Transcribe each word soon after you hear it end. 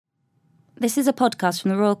This is a podcast from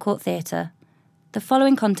the Royal Court Theatre. The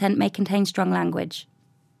following content may contain strong language.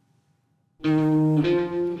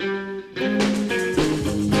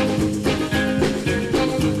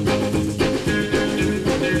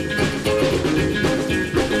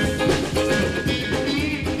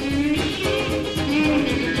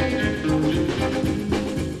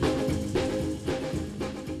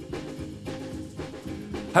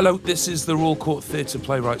 Hello, this is the Royal Court Theatre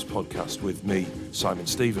Playwrights Podcast with me, Simon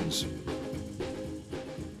Stevens.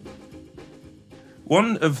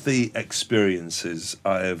 One of the experiences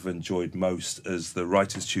I have enjoyed most as the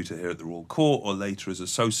writer's tutor here at the Royal Court, or later as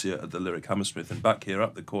associate at the Lyric Hammersmith and back here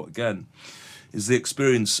at the Court again, is the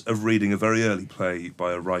experience of reading a very early play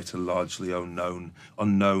by a writer largely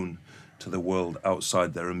unknown to the world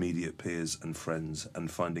outside their immediate peers and friends, and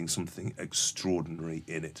finding something extraordinary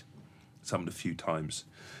in it. It's happened a few times,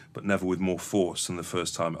 but never with more force than the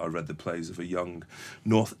first time I read the plays of a young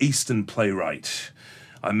northeastern playwright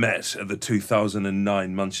I met at the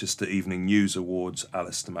 2009 Manchester Evening News Awards,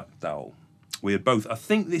 Alistair McDowell. We had both, I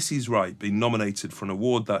think this is right, been nominated for an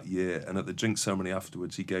award that year, and at the drink ceremony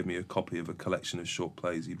afterwards he gave me a copy of a collection of short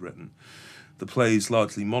plays he'd written. The plays,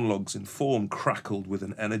 largely monologues in form, crackled with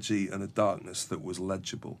an energy and a darkness that was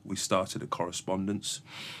legible. We started a correspondence.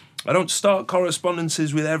 I don't start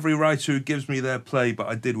correspondences with every writer who gives me their play, but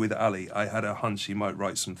I did with Ali. I had a hunch he might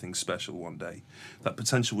write something special one day. That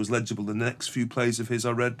potential was legible in the next few plays of his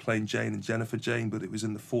I read, Plain Jane and Jennifer Jane, but it was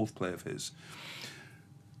in the fourth play of his,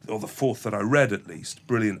 or the fourth that I read at least,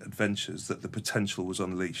 Brilliant Adventures, that the potential was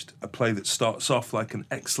unleashed. A play that starts off like an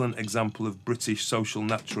excellent example of British social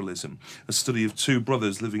naturalism. A study of two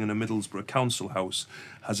brothers living in a Middlesbrough council house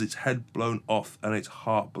has its head blown off and its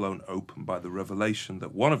heart blown open by the revelation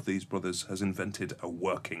that one of these brothers has invented a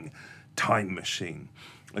working time machine.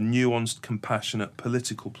 A nuanced, compassionate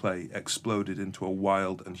political play exploded into a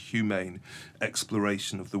wild and humane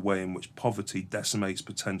exploration of the way in which poverty decimates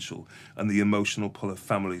potential and the emotional pull of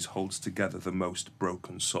families holds together the most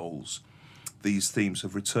broken souls. These themes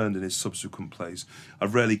have returned in his subsequent plays.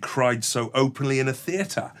 I've rarely cried so openly in a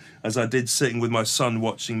theatre as I did sitting with my son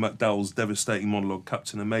watching McDowell's devastating monologue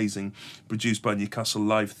Captain Amazing, produced by Newcastle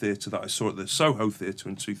Live Theatre, that I saw at the Soho Theatre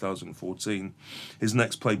in 2014. His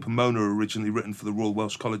next play, Pomona, originally written for the Royal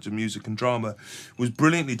Welsh College of Music and Drama, was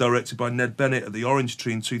brilliantly directed by Ned Bennett at the Orange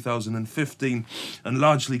Tree in 2015 and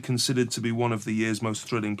largely considered to be one of the year's most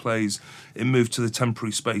thrilling plays. It moved to the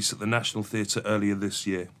temporary space at the National Theatre earlier this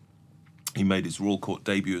year. He made his Royal Court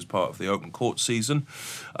debut as part of the Open Court season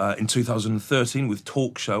in 2013 with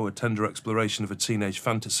Talk Show, a tender exploration of a teenage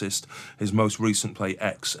fantasist. His most recent play,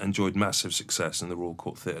 X, enjoyed massive success in the Royal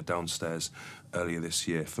Court Theatre downstairs earlier this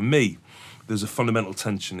year. For me, there's a fundamental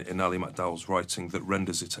tension in Ali McDowell's writing that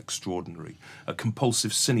renders it extraordinary. A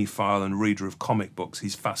compulsive cinephile and reader of comic books,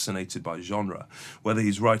 he's fascinated by genre. Whether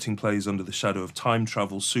he's writing plays under the shadow of time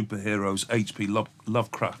travel, superheroes, H.P.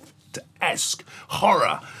 Lovecraft-esque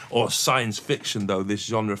horror or science fiction, though, this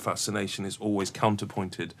genre fascination is always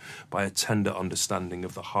counterpointed by a tender understanding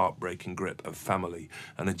of the heartbreaking grip of family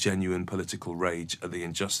and a genuine political rage at the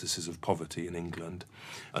injustices of poverty in England.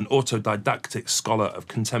 An autodidactic scholar of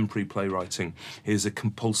contemporary playwriting, he is a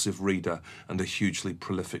compulsive reader and a hugely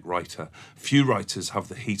prolific writer. Few writers have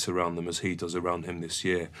the heat around them as he does around him this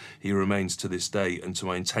year. He remains to this day, and to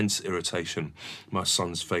my intense irritation, my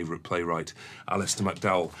son's favourite playwright, Alistair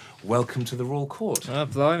McDowell. Welcome to the Royal Court. Oh,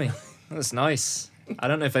 blimey. That's nice. I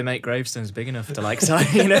don't know if they make gravestones big enough to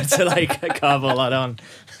carve all that on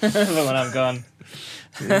for when I'm gone.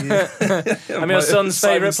 I'm your son's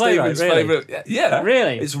favourite playwright, really? Yeah.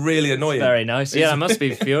 Really? It's really annoying. It's very nice. Yeah, it must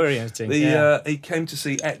be infuriating. He came to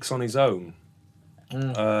see X on his own.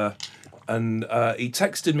 And he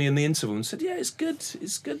texted me in the interval and said, yeah, it's good,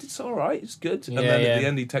 it's all right, it's good. And then at the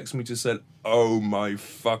end he texted me, just said, oh my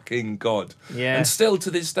fucking God. Yeah. And still to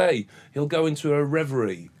this day, he'll go into a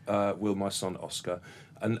reverie, will my son Oscar,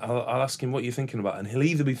 and I'll ask him, what are you thinking about? And he'll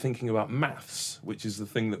either be thinking about maths, which is the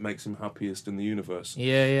thing that makes him happiest in the universe.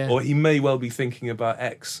 Yeah. Or he may well be thinking about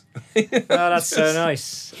X. Oh, that's so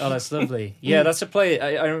nice. Oh, that's lovely. Yeah, that's a play.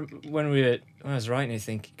 When I was writing it,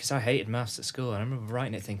 because I hated maths at school, I remember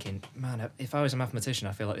writing it thinking, man, if I was a mathematician,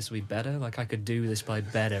 I feel like this would be better. Like, I could do this play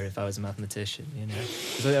better if I was a mathematician, you know?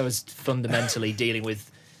 Because I was fundamentally dealing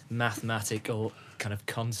with mathematical kind of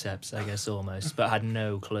concepts, I guess, almost, but had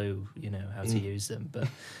no clue, how to use them. But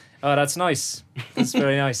that's nice. That's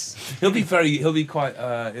very nice. He'll be quite.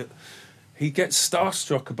 He gets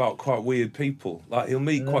starstruck about quite weird people. Like, he'll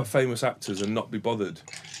meet quite famous actors and not be bothered.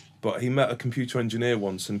 but he met a computer engineer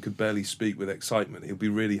once and could barely speak with excitement. He'll be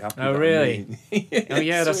really happy. Oh, that really? Oh,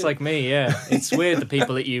 yeah, that's So- like me, yeah. It's weird, the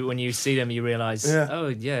people that when you see them, you realise, Yeah. oh,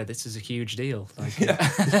 yeah, this is a huge deal. Like,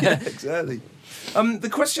 Yeah, exactly. The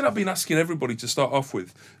question I've been asking everybody to start off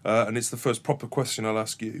with, and it's the first proper question I'll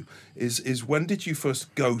ask you, is when did you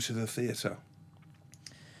first go to the theatre?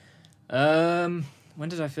 When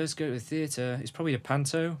did I first go to the theatre? It's probably a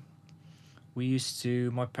panto.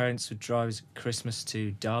 My parents would drive us at Christmas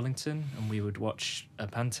to Darlington and we would watch a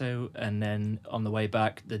panto, and then on the way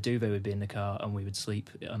back, the duvet would be in the car and we would sleep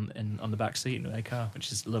on the back seat in their car,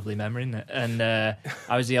 which is a lovely memory, isn't it? And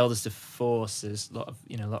I was the eldest of four, so there's a lot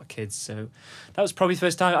of kids. So that was probably the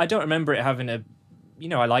first time. I don't remember it having I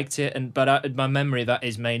liked it, but my memory of that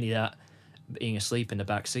is mainly that being asleep in the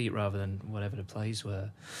back seat rather than whatever the plays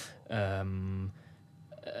were.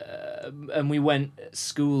 And we went at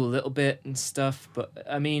school a little bit and stuff, but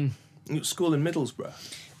I mean, You went to school in Middlesbrough.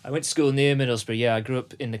 I went to school near Middlesbrough. Yeah, I grew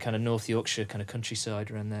up in the kind of North Yorkshire kind of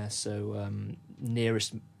countryside around there. So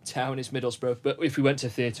nearest town is Middlesbrough. But if we went to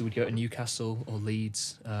theatre, we'd go to Newcastle or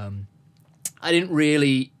Leeds. I didn't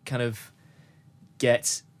really kind of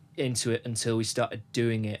get into it until we started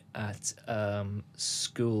doing it at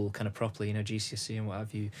school kind of properly, GCSE and what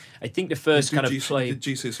have you. I think the first kind of play... Did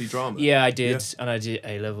GCSE drama? Yeah, I did. Yeah. And I did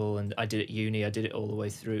A-level and I did it at uni. I did it all the way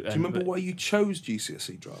through. Do you remember why you chose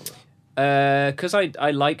GCSE drama? Because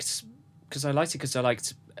I liked it, because I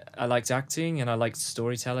liked acting and I liked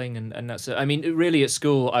storytelling and that's it. I mean, really at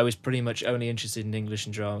school I was pretty much only interested in English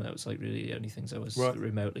and drama. That was like really the only things I was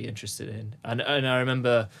remotely interested in. And I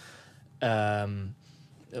remember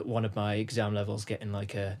at one of my exam levels getting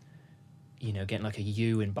like a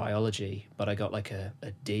U in biology, but I got like a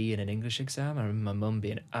D in an English exam. I remember my mum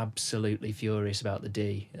being absolutely furious about the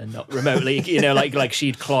D and not remotely, like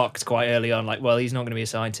she'd clocked quite early on, like, well, he's not going to be a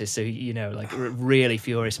scientist, so really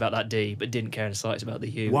furious about that D, but didn't care in the slightest about the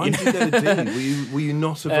U. Why did you get a D? Were you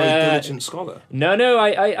not a very diligent scholar? No,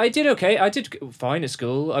 I did okay. I did fine at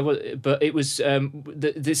school. But it was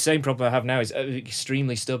the same problem I have now is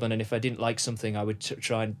extremely stubborn, and if I didn't like something, I would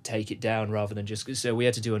try and take it down rather than just. So we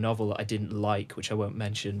had to do a novel that I didn't like, which I won't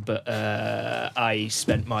mention, but I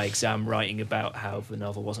spent my exam writing about how the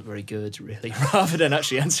novel wasn't very good, really, rather than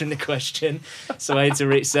actually answering the question. So I had to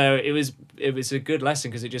read. So it was a good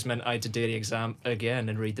lesson because it just meant I had to do the exam again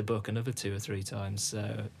and read the book another 2 or 3 times.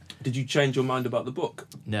 So. Did you change your mind about the book?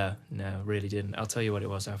 No, really didn't. I'll tell you what it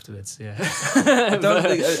was afterwards. Yeah. I don't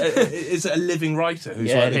think is it a living writer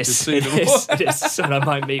who's writing to see the book? It is someone I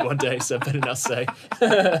might meet one day, so I better not say.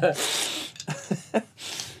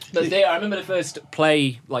 But I remember the first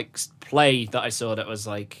play that I saw that was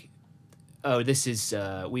like, oh, this is.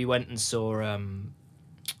 We went and saw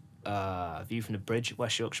View from the Bridge at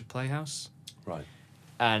West Yorkshire Playhouse. Right.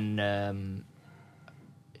 And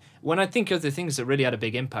when I think of the things that really had a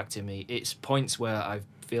big impact in me, it's points where I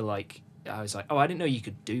feel like I was like, oh, I didn't know you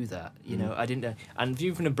could do that. I didn't know. And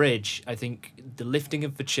View from the Bridge, I think the lifting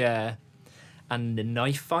of the chair and the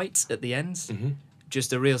knife fight at the end. Mm-hmm.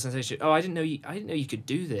 Just a real sensation. Oh, I didn't know you could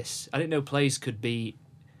do this. I didn't know plays could be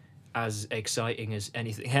as exciting as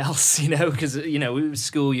anything else. Because with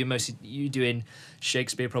school you're doing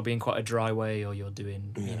Shakespeare probably in quite a dry way, or you're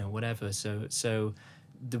doing whatever. So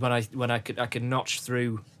when I could notch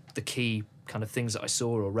through the key kind of things that I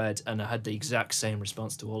saw or read, and I had the exact same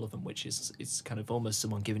response to all of them, which is it's kind of almost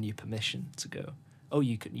someone giving you permission to go, oh,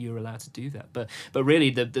 you're allowed to do that. But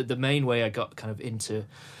really the main way I got kind of into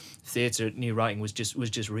theatre, new writing was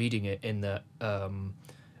just reading it, in that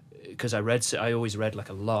because I always read like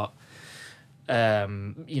a lot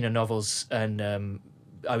novels, and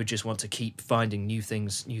I would just want to keep finding new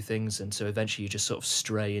things, and so eventually you just sort of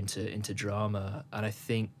stray into drama. And I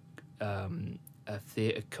think a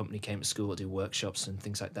theatre company came to school to do workshops and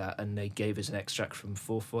things like that, and they gave us an extract from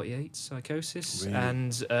 448 Psychosis.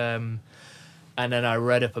 Really? And then I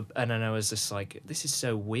read up, and then I was just like, "This is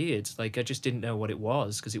so weird." Like, I just didn't know what it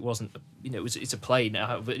was, because it wasn't, it's a play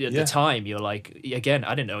now. But at the time, you're like, again,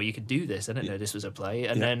 I didn't know you could do this. I didn't know this was a play.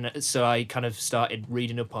 And then, so I kind of started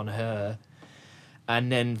reading up on her, and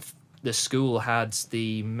then the school had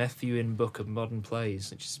the Methuen Book of Modern Plays,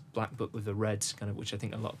 which is a black book with a red kind of, which I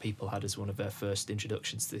think a lot of people had as one of their first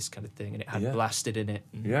introductions to this kind of thing, and it had Blasted in it,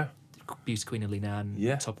 and Beauty Queen of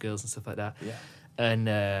Leanan, Top Girls and stuff like that. Yeah.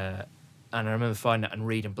 And I remember finding that and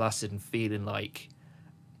reading Blasted and feeling like,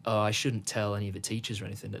 oh, I shouldn't tell any of the teachers or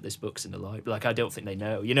anything that this book's in the library. Like, I don't think they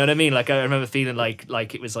know. You know what I mean? Like, I remember feeling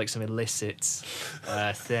like it was like some illicit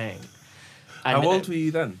thing. And, how old were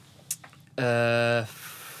you then?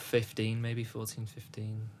 15, maybe 14,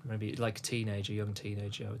 15, maybe like a teenager, young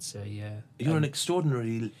teenager, I would say, yeah. You're an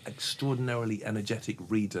extraordinarily energetic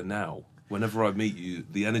reader now. Whenever I meet you,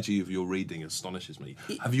 the energy of your reading astonishes me.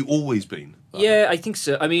 Have you always been? Yeah, I think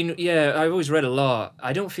so. I mean, yeah, I've always read a lot.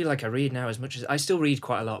 I don't feel like I read now as much as... I still read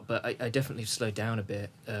quite a lot, but I definitely slowed down a bit.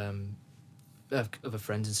 I have other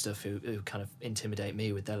friends and stuff who kind of intimidate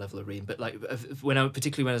me with their level of reading. But like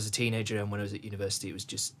particularly when I was a teenager and when I was at university,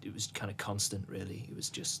 it was kind of constant, really. It was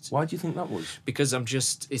just... Why do you think that was? Because I'm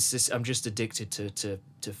just addicted to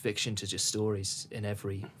fiction, to just stories in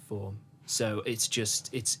every form. So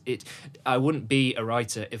I wouldn't be a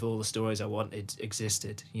writer if all the stories I wanted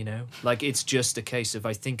existed, you know? Like, it's just a case of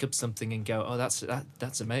I think up something and go, oh, that's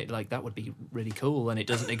amazing, like, that would be really cool, and it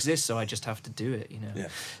doesn't exist, so I just have to do it, you know? Yeah.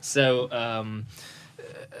 So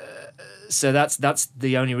that's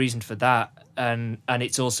the only reason for that. And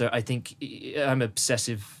it's also, I think, I'm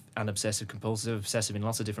obsessive compulsive, obsessive in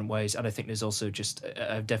lots of different ways, and I think there's also just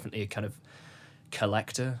definitely a kind of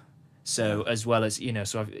collector. So as well as, you know,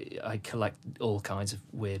 so I collect all kinds of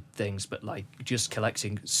weird things, but like just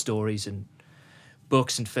collecting stories and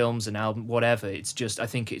books and films and albums, whatever. It's just, I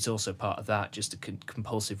think it's also part of that. Just a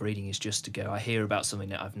compulsive reading is just to go, I hear about something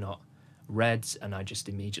that I've not read, and I just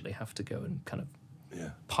immediately have to go and kind of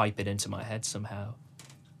pipe it into my head somehow.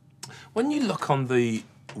 When you look on the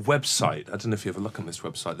website, I don't know if you ever look on this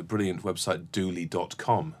website, the brilliant website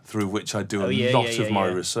dooley.com, through which I do a lot of my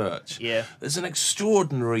research. Yeah. There's an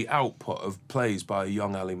extraordinary output of plays by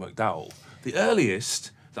young Ally McDowell. The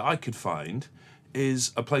earliest that I could find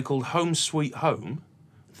is a play called Home Sweet Home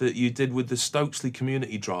that you did with the Stokesley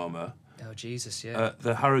Community Drama Oh, Jesus, yeah. at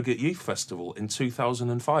the Harrogate Youth Festival in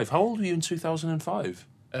 2005. How old were you in 2005?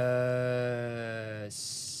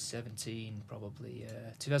 17 probably.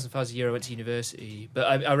 2005 was the year I went to university, but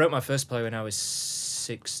I wrote my first play when I was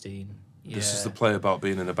 16. Yeah. This is the play about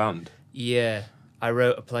being in a band. Yeah, I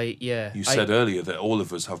wrote a play. Yeah, You said earlier that all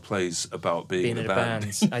of us have plays about being in a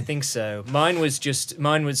band. I think so. Mine was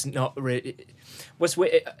not really.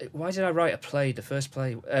 Why did I write a play? The first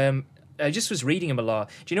play. I just was reading them a lot.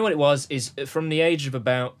 Do you know what it was? Is from the age of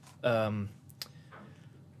about.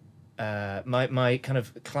 My kind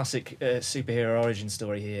of classic superhero origin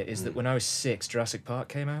story here is that when I was 6, Jurassic Park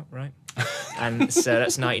came out, right? And so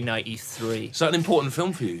that's 1993. Is that an important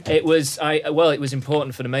film for you? It was. It was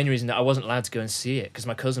important for the main reason that I wasn't allowed to go and see it because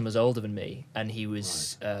my cousin was older than me and he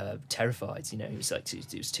was terrified. You know, he was like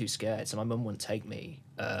he was too scared, so my mum wouldn't take me.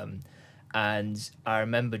 And I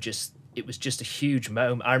remember it was just a huge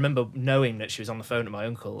moment. I remember knowing that she was on the phone to my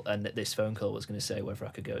uncle and that this phone call was going to say whether I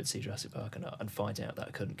could go and see Jurassic Park or not, and finding out that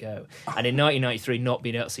I couldn't go. And in 1993, not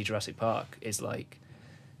being able to see Jurassic Park is like,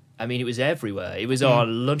 I mean, it was everywhere. It was on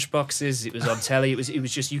lunchboxes. It was on telly. It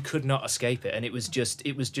was just, you could not escape it. And it was just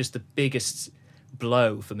the biggest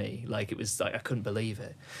blow for me. Like, it was like, I couldn't believe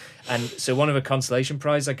it. And so one of the consolation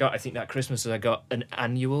prizes I got, I think that Christmas, was I got an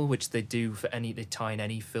annual, which they do for they tie in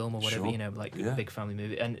any film or whatever, Sure. you know, like a big family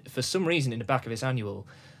movie. And for some reason, in the back of this annual,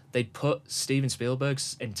 they'd put Steven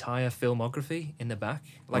Spielberg's entire filmography in the back.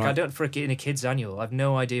 Like, Right. in a kid's annual. I've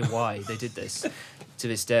no idea why they did this to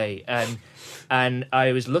this day. And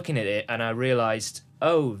I was looking at it and I realised,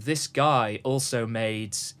 oh, this guy also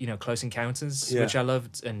made, you know, Close Encounters, which I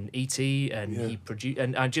loved, and E.T., and he produced,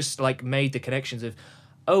 and I just like made the connections of,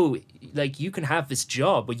 oh, like you can have this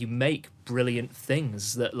job where you make brilliant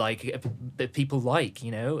things that that people like, you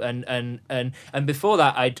know, and before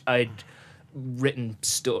that I'd written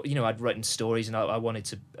I'd written stories, and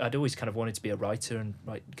I'd always kind of wanted to be a writer and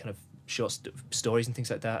write kind of short stories and things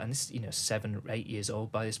like that. And this, you know, 7 or 8 years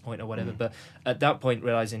old by this point or whatever. But at that point,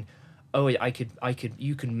 realizing, oh,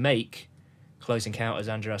 you can make Close Encounters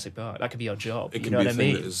and Jurassic Park. That could be your job. It you can know be what a I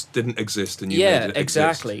thing mean? that didn't exist and you Yeah, made it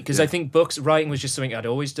exactly. exist. Because I think writing was just something I'd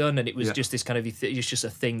always done, and it was just this kind of it's just a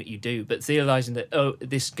thing that you do. But realizing that, oh,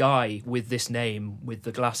 this guy with this name, with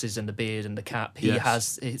the glasses and the beard and the cap,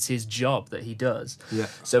 it's his job that he does. Yeah.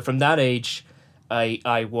 So from that age,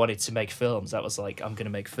 I wanted to make films. That was like, I'm going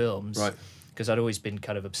to make films. Right. Because I'd always been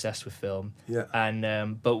kind of obsessed with film. Yeah.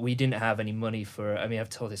 And but we didn't have any money for. I mean, I've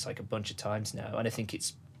told this like a bunch of times now, and I think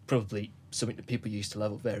it's probably something that people use to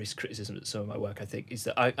level various criticisms at some of my work. I think is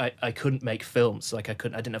that I couldn't make films. Like I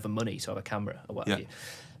didn't have the money to have a camera or what have you.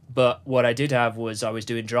 But what I did have was I was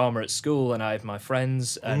doing drama at school, and I had my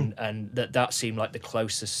friends, and that seemed like the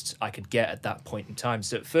closest I could get at that point in time.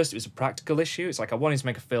 So at first it was a practical issue. It's like I wanted to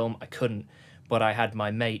make a film, I couldn't. but I had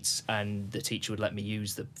my mates, and the teacher would let me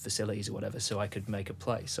use the facilities or whatever, so I could make a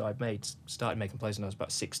play. So I started making plays when I was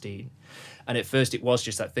about 16, and at first it was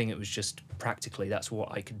just that thing. It was just practically that's what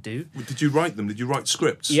I could do. Did you write them? Did you write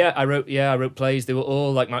scripts? Yeah, I wrote plays. They were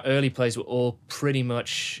all like my early plays were all pretty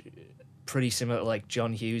similar to like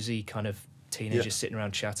John Hughesy kind of teenagers sitting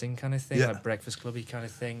around chatting kind of thing, like Breakfast Clubby kind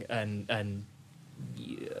of thing, and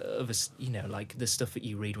you know, like the stuff that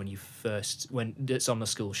you read when it's on the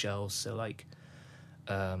school shelves. So like,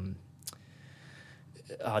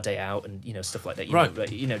 Our Day Out and you know stuff like that. You know,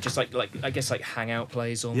 but you know, just like I guess like hangout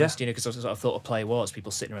plays almost. You know, because that's what I thought a play was: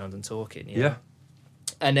 people sitting around and talking. You know? Yeah.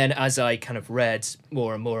 And then as I kind of read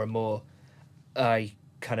more and more and more, I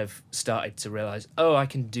kind of started to realize, oh, I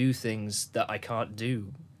can do things that I can't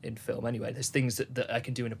do in film anyway. There's things that I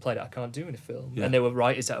can do in a play that I can't do in a film. And there were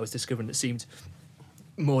writers that I was discovering that seemed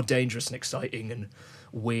more dangerous and exciting and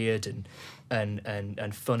weird and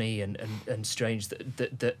funny and strange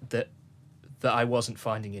that I wasn't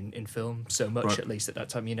finding in film so much, at least at that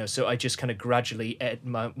time, you know. So I just kind of gradually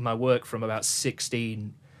my work from about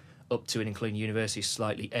 16 up to and including university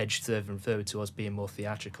slightly edged further and further towards being more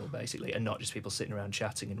theatrical, basically, and not just people sitting around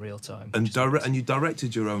chatting in real time. And you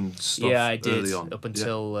directed your own stuff. Yeah, I did early on. up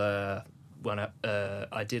until when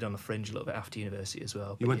I did on the Fringe a little bit after university as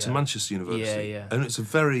well. You went to Manchester University. Yeah. And it's a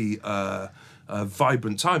very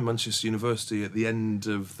vibrant time, Manchester University, at the end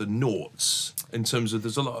of the noughts, in terms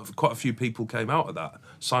of quite a few people came out of that.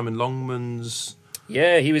 Simon Longmans.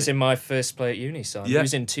 Yeah, he was in my first play at uni, Simon. Yeah.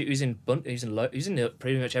 He was in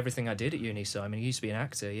pretty much everything I did at uni, Simon. He used to be an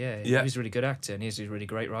actor, yeah. He was a really good actor, and he's a really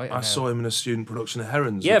great writer. I saw him in a student production of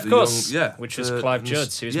Herons. Yeah, of course. Which was Clive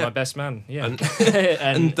Judds, who was my best man. Yeah.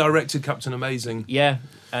 And directed Captain Amazing. Yeah.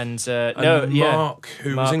 And Mark,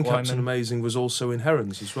 who was in Captain Wyman. Amazing, was also in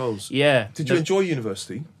Herons as well. Yeah. Did you enjoy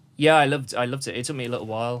university? Yeah, I loved it. It took me a little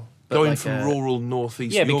while. But Going from rural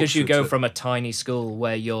northeast Yeah, because you Yorkshire go from a tiny school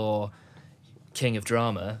where you're king of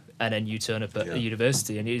drama, and then you turn up at a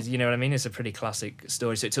university, and you know what I mean. It's a pretty classic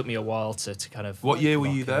story. So it took me a while to kind of. What year were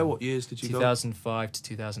you there? What years did you go? 2005 to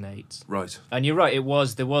 2008. Right. And you're right.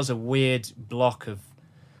 There was a weird block of.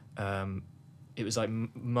 It was like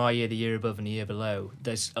my year, the year above, and the year below.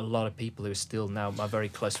 There's a lot of people who are still now my very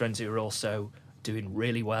close friends who are also doing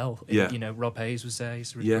really well. Yeah. You know, Rob Hayes was there.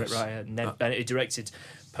 He's a really great writer. Ned Bennett, who directed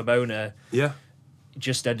Pomona. Yeah.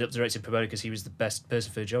 Just ended up directing Pomona because he was the best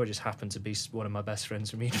person for the job. It just happened to be one of my best friends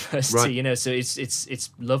from university. Right. You know, so it's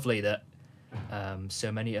lovely that a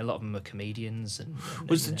lot of them are comedians. And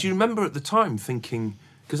Do you remember at the time thinking?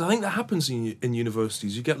 Because I think that happens in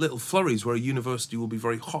universities. You get little flurries where a university will be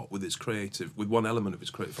very hot with one element of its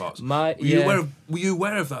creative arts. Were you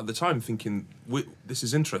aware of that at the time, thinking this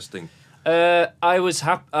is interesting? I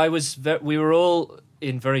was we were all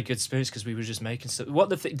in very good spirits because we were just making stuff.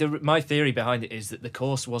 My theory behind it is that the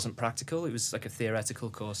course wasn't practical. It was like a theoretical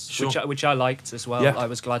course, which I liked as well. Yeah. I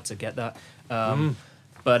was glad to get that.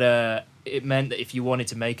 But it meant that if you wanted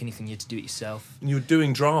to make anything, you had to do it yourself. And you were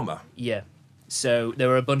doing drama. Yeah. So there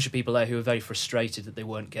were a bunch of people there who were very frustrated that they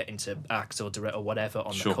weren't getting to act or direct or whatever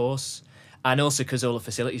on the course. And also because all the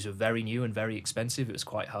facilities were very new and very expensive, it was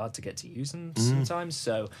quite hard to get to use them sometimes.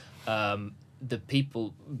 So the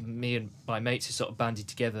people, me and my mates who sort of banded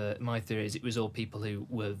together, my theory is it was all people who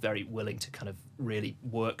were very willing to kind of really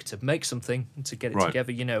work to make something, to get it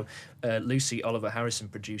together. You know, Lucy Oliver Harrison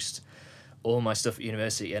produced all my stuff at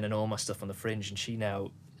university and then all my stuff on the Fringe, and she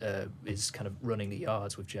now is kind of running the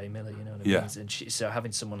yards with Jay Miller, you know what I mean? And so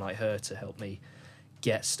having someone like her to help me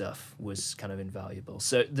get stuff was kind of invaluable.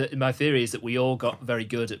 So my theory is that we all got very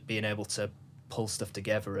good at being able to pull stuff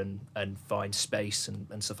together and find space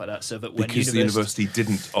and stuff like that. So that when the university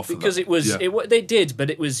didn't offer because that. They did, but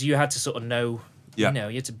it was you had to sort of know. Yeah. You know,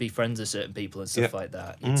 you had to be friends with certain people and stuff like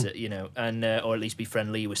that. You know, and or at least be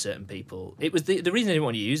friendly with certain people. It was the reason they didn't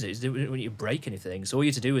want you to use it is they didn't want you to break anything. So all you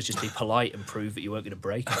had to do was just be polite and prove that you weren't going to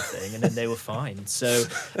break anything, and then they were fine. So,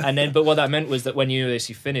 but what that meant was that when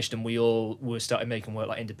university finished and we all were started making work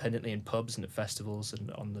like independently in pubs and at festivals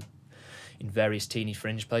and in various teeny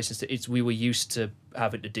fringe places, we were used to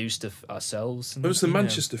having to do stuff ourselves. It was the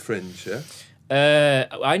Manchester Fringe, yeah.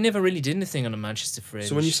 I never really did anything on a Manchester Fringe.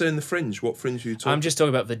 So when you say in the Fringe, what Fringe are you talking? I'm just talking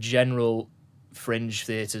about the general Fringe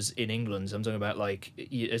theatres in England. I'm talking about like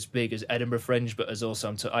as big as Edinburgh Fringe, but as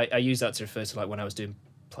also I use that to refer to like when I was doing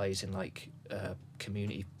plays in like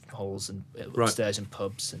community halls and upstairs in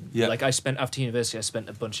pubs and like after university I spent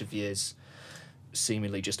a bunch of years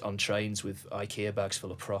seemingly just on trains with IKEA bags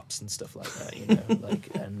full of props and stuff like that, you know, like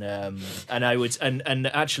and I would and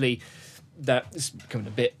actually. That's becoming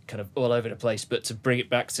a bit kind of all over the place, but to bring it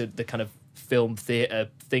back to the kind of film theatre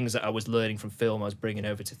things that I was learning from film I was bringing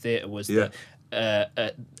over to theatre was that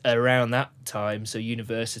around that time, so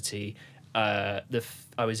university, I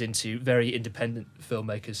was into very independent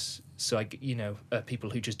filmmakers. So people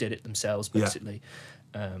who just did it themselves, basically.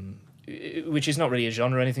 Which is not really a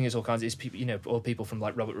genre or anything. It's all kinds. It's people, all people from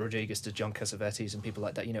like Robert Rodriguez to John Cassavetes and people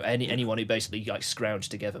like that. Anyone who basically like scrounged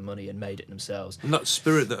together money and made it themselves. And that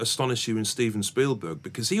spirit that astonished you in Steven Spielberg,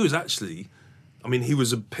 because he was actually, he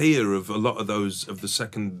was a peer of a lot of those of the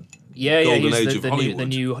second golden age of Hollywood.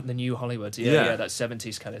 The new Hollywood. Yeah, that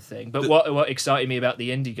 70s kind of thing. But what excited me about the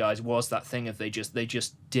indie guys was that thing of they just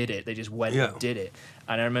did it. They just went and did it.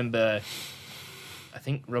 And I remember, I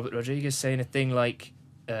think Robert Rodriguez saying a thing like,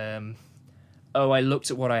 I looked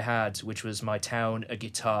at what I had, which was my town, a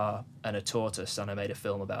guitar, and a tortoise, and I made a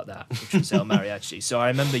film about that, which was El Mariachi. So I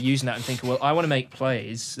remember using that and thinking, well, I want to make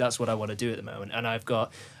plays. That's what I want to do at the moment. And I've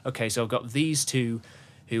got these two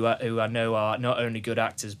who I know are not only good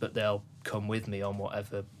actors, but they'll come with me on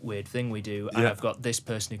whatever weird thing we do. And I've got this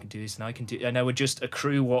person who can do this, and I can do. And I would just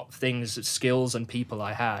accrue what things, skills, and people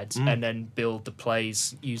I had, and then build the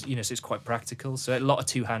plays. So it's quite practical. So a lot of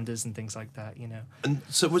two-handers and things like that. And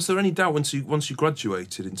so, was there any doubt once you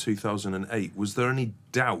graduated in 2008? Was there any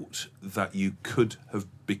doubt that you could have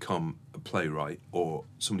become a playwright or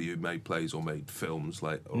somebody who made plays or made films?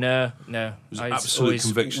 No. I was absolute always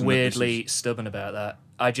conviction. Weirdly stubborn about that.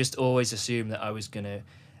 I just always assumed that I was gonna.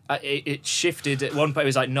 It shifted at one point. It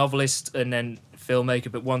was like novelist and then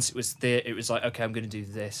filmmaker, but once it was theatre, it was like, okay, I'm going to do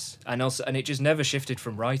this, and it just never shifted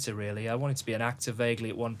from writer. Really, I wanted to be an actor vaguely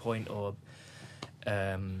at one point, or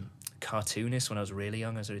cartoonist when I was really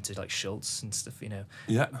young. I was into like Schultz and stuff,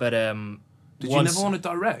 Yeah. But did you never want to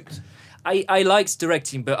direct? I liked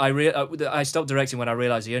directing, but I stopped directing when I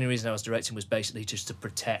realised the only reason I was directing was basically just to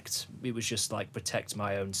protect. It was just like protect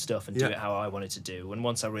my own stuff and do it how I wanted to do. And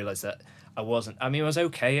once I realised that I wasn't, I was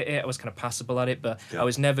okay at it. I was kind of passable at it, but I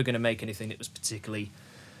was never going to make anything that was particularly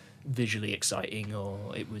visually exciting, or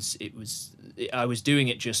I was doing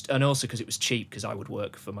it just, and also because it was cheap, because I would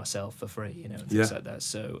work for myself for free, and things like that.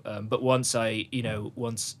 So, but once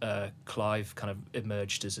Clive kind of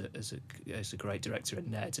emerged as a great director,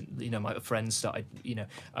 and Ned, and my friends started,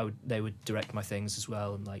 they would direct my things as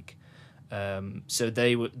well, and like. So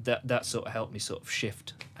they would that sort of helped me sort of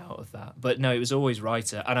shift out of that. But no, it was always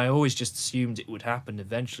writer, and I always just assumed it would happen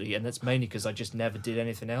eventually, and that's mainly because I just never did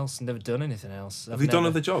anything else, never done anything else. Have you done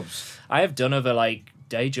other jobs? I have done other like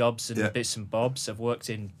day jobs and bits and bobs. I've worked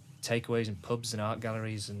in takeaways and pubs and art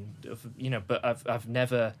galleries, and but I've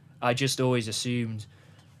never. I just always assumed,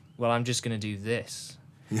 well, I'm just going to do this.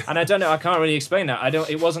 And I don't know, I can't really explain that.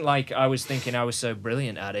 It wasn't like I was thinking I was so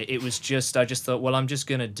brilliant at it. It was just, I just thought, well, I'm just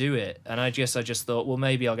going to do it. And I just thought, well,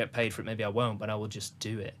 maybe I'll get paid for it, maybe I won't, but I will just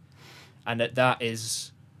do it. And that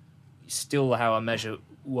is still how I measure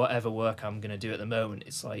whatever work I'm going to do at the moment.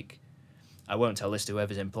 It's like, I won't tell this to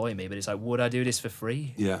whoever's employing me, but it's like, would I do this for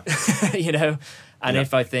free? Yeah. And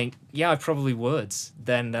if I think, I probably would,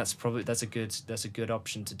 then that's a good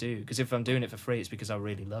option to do. Because if I'm doing it for free, it's because I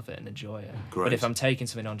really love it and enjoy it. Great. But if I'm taking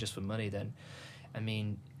something on just for money, then,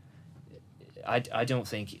 I don't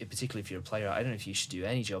think, particularly if you're a player, I don't know if you should do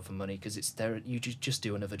any job for money, because it's there. You just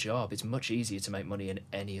do another job. It's much easier to make money in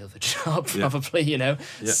any other job, probably. Yeah.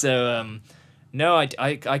 So. No,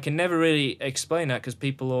 I can never really explain that, because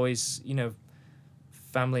people always,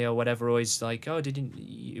 family or whatever, always like, oh,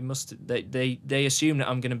 they assume that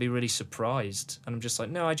I'm going to be really surprised. And I'm just like,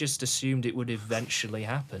 no, I just assumed it would eventually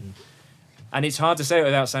happen. And it's hard to say it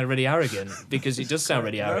without sounding really arrogant, because it does sound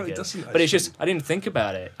really arrogant. No, it doesn't. But it's just, I didn't think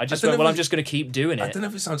about it. I just thought, well, I'm just going to keep doing it. I don't know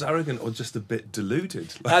if it sounds arrogant or just a bit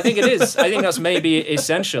deluded. I think it is. I think that's maybe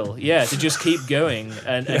essential, to just keep going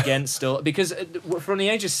and against all. Because from the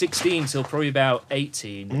age of 16 till probably about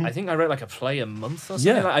 18, I think I wrote like a play a month or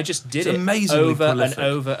something. I just did it over prolific. And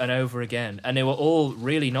over and over again. And they were all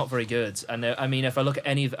really not very good. And if I look at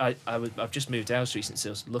any of I've just moved house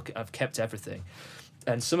recently, so I've kept everything.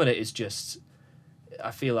 And some of it is just, I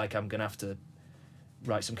feel like I'm going to have to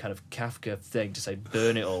write some kind of Kafka thing to say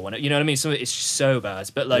burn it all. You know what I mean? Some of it is so bad.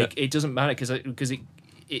 But it doesn't matter, because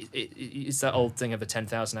it's that old thing of the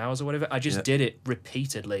 10,000 hours or whatever. I just did it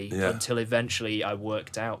repeatedly until eventually I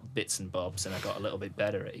worked out bits and bobs, and I got a little bit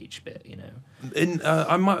better at each bit,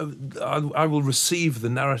 I will receive the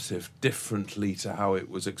narrative differently to how it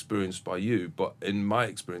was experienced by you. But in my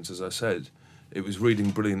experience, as I said, it was reading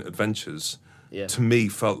Brilliant Adventures. To me,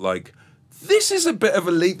 felt like, this is a bit of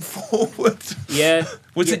a leap forward. Yeah.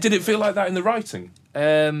 Did it feel like that in the writing?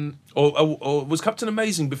 Or was Captain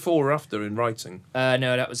Amazing before or after in writing? No,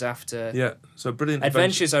 that was after. Yeah, so Brilliant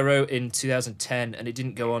Adventures I wrote in 2010, and it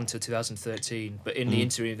didn't go on till 2013. But in the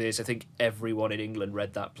interim of this, I think everyone in England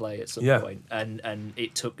read that play at some point, and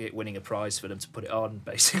it took it winning a prize for them to put it on,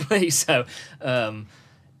 basically. So, how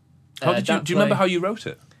did you? Do you remember how you wrote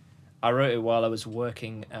it? I wrote it while I was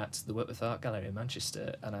working at the Whitworth Art Gallery in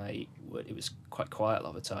Manchester, and it was quite quiet a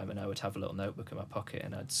lot of the time, and I would have a little notebook in my pocket,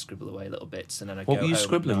 and I'd scribble away little bits, and then I'd go home. What were you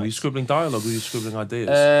scribbling? Were you scribbling dialogue? Were you scribbling ideas?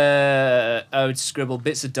 I would scribble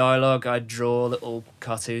bits of dialogue. I'd draw little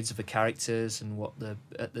cartoons of the characters and what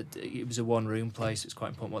it was a one-room place. It's quite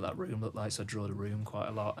important what that room looked like, so I'd draw the room quite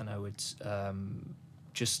a lot, and I would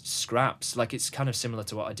just scraps. Like, it's kind of similar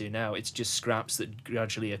to what I do now. It's just scraps that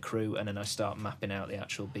gradually accrue, and then I start mapping out the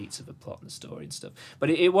actual beats of the plot and the story and stuff. But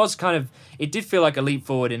it was kind of, it did feel like a leap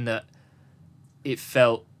forward in that it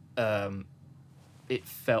felt like,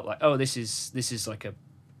 oh, this is like a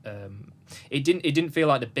it didn't feel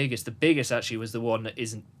like the biggest. The biggest actually was the one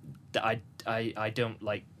that I don't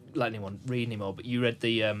like let anyone read anymore. But you read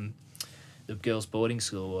the girls' boarding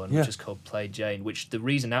school one, which is called Play Jane, which the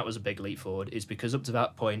reason that was a big leap forward is because up to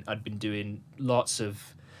that point I'd been doing lots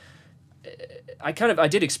of I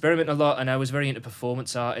did experiment a lot, and I was very into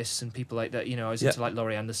performance artists and people like that. You know, I was into like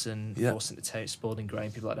Laurie Anderson, Force Entertainment, Spalding Gray,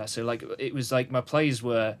 people like that. So like it was like my plays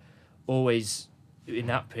were always in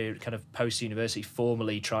that period kind of post-university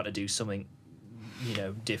formally trying to do something, you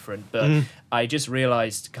know, different. But I just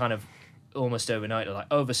realised kind of almost overnight, like,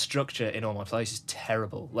 the structure in all my plays is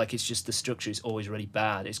terrible. Like, it's just the structure is always really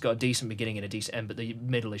bad. It's got a decent beginning and a decent end, but the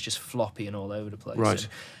middle is just floppy and all over the place. Right.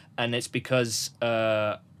 And it's because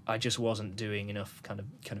I just wasn't doing enough kind of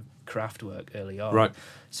craft work early on. Right.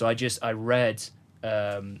 So I read.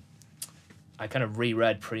 I kind of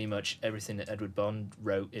reread pretty much everything that Edward Bond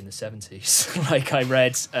wrote in the 70s. Like, I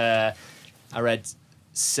read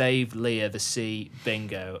Save, Lear, The Sea,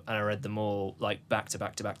 Bingo, and I read them all like back to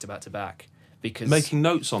back to back to back to back. Because making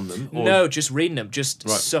notes on them? Or? No, just reading them, just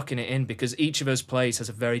sucking it in, because each of those plays has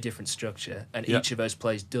a very different structure, and each of those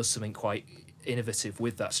plays does something quite innovative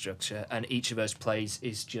with that structure, and each of those plays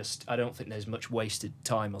is just, I don't think there's much wasted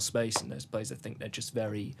time or space in those plays. I think they're just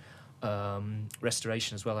very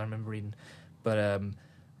restoration as well, I remember reading. But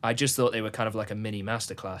I just thought they were kind of like a mini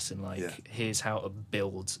masterclass in like, here's how to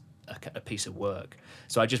build a piece of work.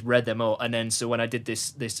 So I just read them all, and then so when I did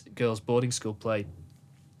this girls' boarding school play,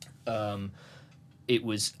 I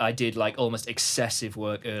did like almost excessive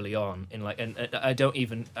work early on in like, and I don't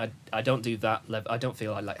do that level. I don't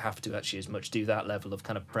feel I like have to actually as much do that level of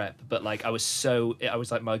kind of prep. But like I was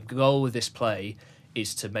like, my goal with this play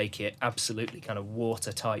is to make it absolutely kind of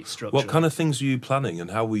watertight structure. What kind of things were you planning, and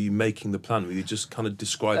how were you making the plan? Were you just kind of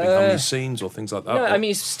describing how many scenes or things like that? No, I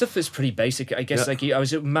mean, stuff that's pretty basic. I guess like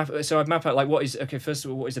I'd map out like first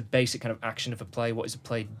of all, what is the basic kind of action of a play? What is the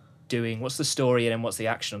play doing? What's the story, and then what's the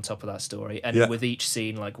action on top of that story? And with each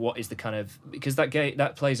scene, like what is the kind of, because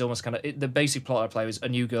that play is almost kind of the basic plot of the play is a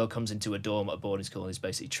new girl comes into a dorm at a boarding school and is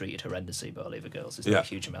basically treated horrendously by all the other girls. There's not a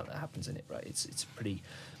huge amount that happens in it, right? It's a pretty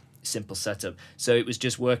simple setup. So it was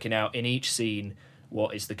just working out in each scene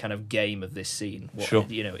what is the kind of game of this scene.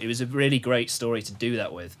 You know, it was a really great story to do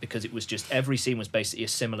that with, because it was just every scene was basically a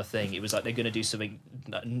similar thing. It was like they're going to do something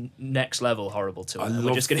next level horrible to it, and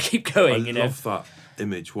we're just going to keep going. I love that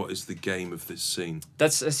image. What is the game of this scene?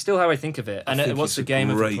 That's still how I think of it. And what's the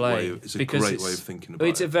game of the play? It's a great way of thinking about it.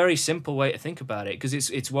 It's a very simple way to think about it, because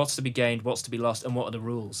it's what's to be gained, what's to be lost, and what are the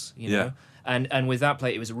rules, you know? And with that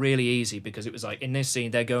play, it was really easy, because it was like, in this scene,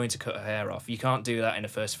 they're going to cut her hair off. You can't do that in the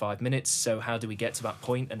first 5 minutes, so how do we get to that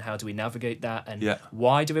point, and how do we navigate that, and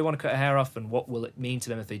why do we want to cut her hair off, and what will it mean to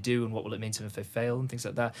them if they do, and what will it mean to them if they fail, and things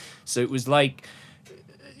like that. So it was like,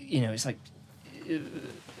 you know, it's like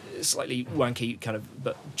slightly wanky kind of,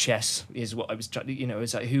 but chess is what I was trying to, you know,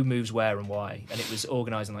 it's like who moves where and why, and it was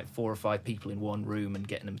organising like 4 or 5 people in one room and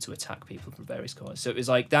getting them to attack people from various corners. So it was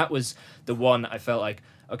like, that was the one I felt like,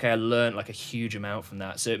 okay, I learned like a huge amount from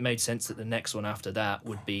that, so it made sense that the next one after that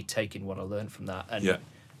would be taking what I learned from that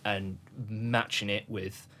and matching it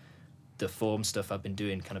with the form stuff I've been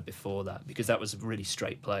doing kind of before that, because that was a really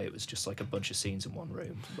straight play. It was just like a bunch of scenes in one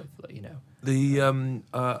room with, you know.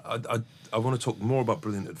 I want to talk more about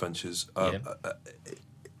Brilliant Adventures,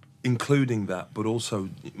 including that, but also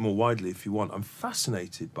more widely if you want. I'm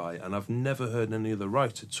fascinated by, and I've never heard any other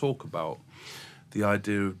writer talk about, the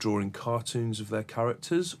idea of drawing cartoons of their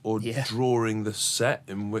characters, or Yeah. drawing the set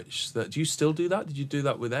in which that? Do you still do that? Did you do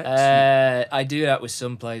that with X? I do that with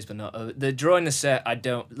some plays, but not the drawing the set. I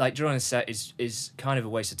don't like drawing the set is kind of a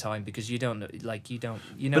waste of time because you don't like you know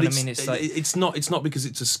But what I mean. It's like it's not because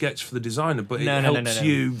it's a sketch for the designer, but it No. helps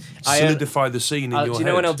you I, solidify the scene in your do you head.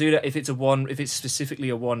 know when I'll do that? If it's specifically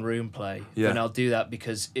a one room play, Yeah. then I'll do that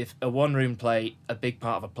because if a one room play, a big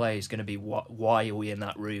part of a play is going to be why are we in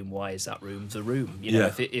that room? Why is that room the room? You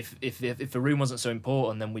know, Yeah. if the room wasn't so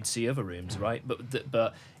important, then we'd see other rooms, right?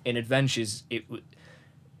 But in Adventures,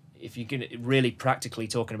 if you can really practically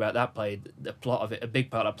talking about that play, the plot of it, a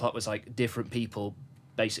big part of the plot was like different people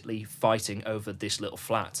basically fighting over this little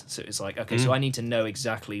flat. So it's like, okay, so I need to know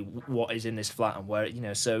exactly what is in this flat and where, you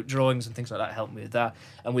know, so drawings and things like that help me with that.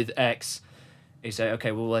 And with X, you say,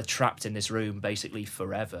 okay, well, we're trapped in this room basically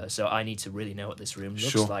forever, so I need to really know what this room looks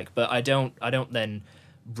Sure. like. But I don't then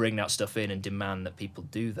bring that stuff in and demand that people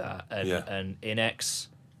do that. And Yeah. and in X,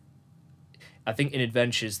 I think in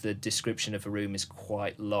Adventures the description of a room is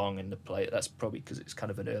quite long in the play. That's probably because it's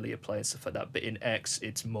kind of an earlier play and stuff like that. But in X,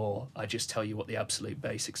 it's more, I just tell you what the absolute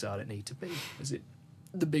basics are that need to be. Is it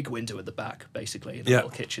the big window at the back, basically, in the Yeah.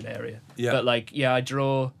 little kitchen area? Yeah. But like, yeah, I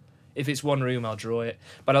draw. If it's one room, I'll draw it.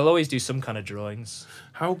 But I'll always do some kind of drawings.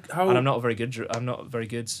 How And I'm not very good. I'm not very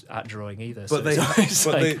good at drawing either. So But they, it's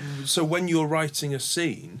but like- so when you're writing a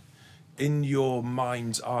scene in your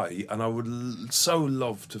mind's eye, and I would so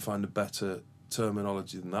love to find a better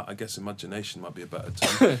terminology than that. I guess imagination might be a better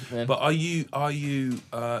term. Yeah. But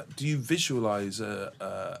do you visualize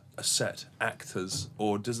a set actors,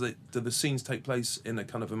 or do the scenes take place in a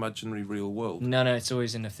kind of imaginary real world? No, it's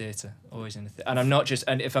always in the theatre. Always in the theatre. And I'm not just.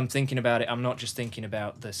 And if I'm thinking about it, I'm not just thinking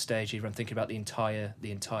about the stage either. I'm thinking about the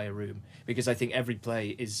entire room, because I think every play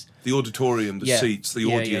is. The auditorium, the Yeah. seats, the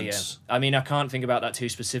Yeah, audience. I mean, I can't think about that too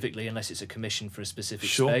specifically unless it's a commission for a specific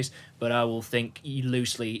Sure. space. But I will think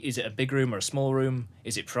loosely: is it a big room or a small room?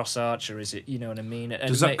 Is it Pross Arch or is it? You know what I mean? And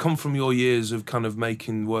Does that come from your years of kind of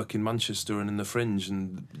making work in Manchester and in the Fringe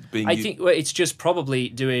and being? I think it's just probably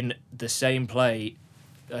doing the same play,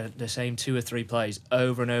 the same 2 or 3 plays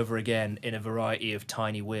over and over again in a variety of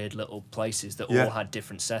tiny, weird little places that Yeah. all had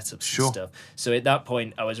different setups Sure. and stuff. So at that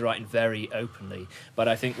point, I was writing very openly. But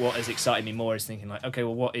I think what has excited me more is thinking like, okay,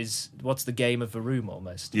 well, what's the game of the room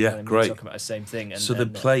almost? You Yeah, know what I mean? great. Talking about the same thing. And, so the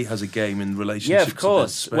and, play has a game in relationship. yeah, of to the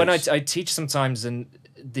course. When I space. teach sometimes, and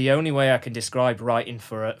the only way I can describe writing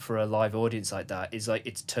for a live audience like that is like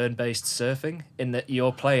it's turn-based surfing, in that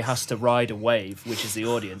your play has to ride a wave, which is the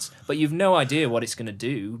audience, but you've no idea what it's going to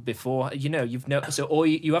do before. You know, so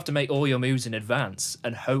you have to make all your moves in advance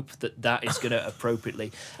and hope that is going to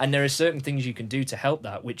appropriately. And there are certain things you can do to help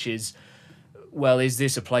that, which is, well, is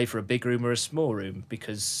this a play for a big room or a small room?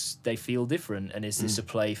 Because they feel different. And is this a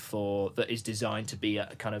play that is designed to be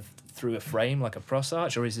a kind of through a frame, like a Pross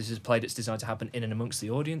Arch? Or is this a play that's designed to happen in and amongst the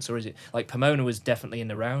audience? Or is it, like Pomona was definitely in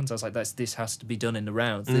the rounds. I was like, this has to be done in the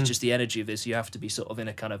rounds. There's just the energy of this. You have to be sort of in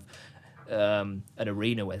a kind of an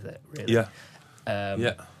arena with it, really. Yeah.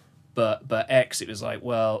 Yeah. But X, it was like,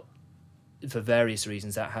 well, for various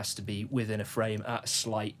reasons, that has to be within a frame at a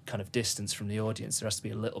slight kind of distance from the audience. There has to be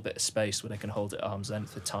a little bit of space where they can hold it at arm's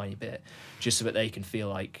length a tiny bit, just so that they can feel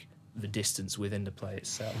like the distance within the play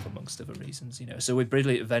itself, amongst other reasons, you know. So with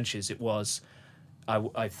Brilliant Adventures, it was,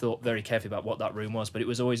 I thought very carefully about what that room was, but it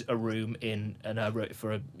was always a room in, and I wrote it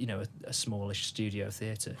for a smallish studio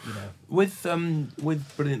theatre, you know. With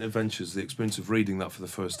Brilliant Adventures, the experience of reading that for the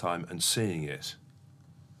first time and seeing it,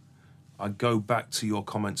 I go back to your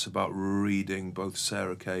comments about reading both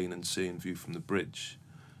Sarah Kane and Seeing View from the Bridge,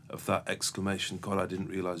 of that exclamation, God, I didn't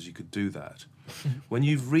realise you could do that. When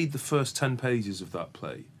you read the first 10 pages of that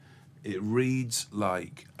play, it reads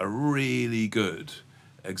like a really good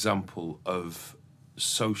example of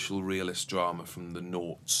social realist drama from the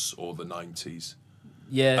noughts or the 90s.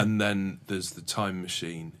 Yeah. And then there's the time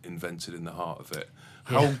machine invented in the heart of it.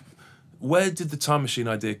 Yeah. Where did the time machine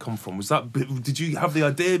idea come from? Did you have the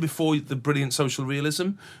idea before the brilliant social realism,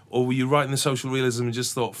 or were you writing the social realism and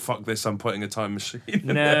just thought, "Fuck this, I'm putting a time machine"?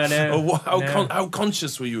 No. Or how No. how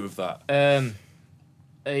conscious were you of that?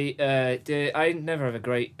 I never have a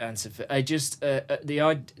great answer for. I just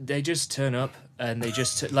they just turn up and they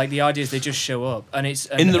just like the ideas. They just show up, and it's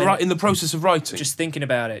In the process of writing. just thinking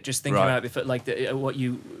about it, Right. about it before, like what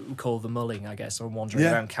you call the mulling, I guess, or wandering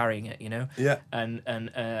Yeah. around carrying it, you know. Yeah.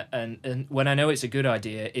 And when I know it's a good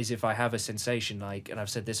idea is if I have a sensation, like, and I've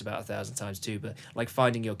said this about 1,000 times too, but like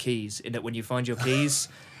finding your keys. In that when you find your keys,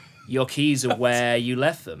 your keys are where you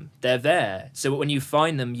left them. They're there. So when you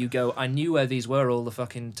find them, you go, I knew where these were all the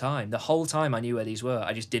fucking time. The whole time I knew where these were.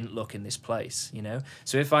 I just didn't look in this place, you know?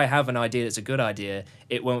 So if I have an idea that's a good idea,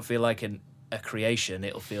 it won't feel like a creation.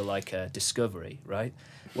 It'll feel like a discovery, right?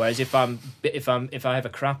 Whereas if I have a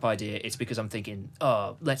crap idea, it's because I'm thinking,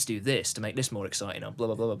 oh, let's do this to make this more exciting, or blah,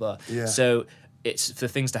 blah, blah, blah, blah. Yeah. So it's for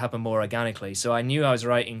things to happen more organically. So I knew I was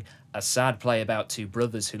writing a sad play about two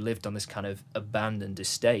brothers who lived on this kind of abandoned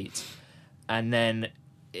estate. And then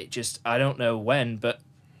it just, I don't know when, but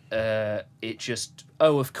it just,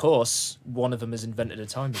 oh, of course, one of them has invented a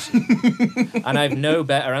time machine. And I have no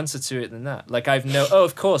better answer to it than that. Like,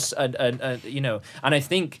 of course, and you know, and I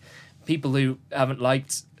think people who haven't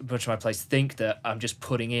liked much of my plays think that I'm just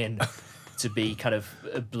putting in to be kind of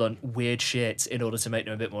blunt, weird shit in order to make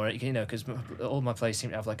them a bit more, you know, because all my plays seem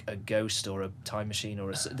to have like a ghost or a time machine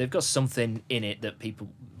or they've got something in it that people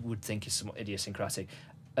would think is somewhat idiosyncratic.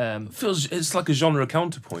 It's like a genre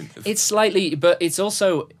counterpoint. It's slightly, but it's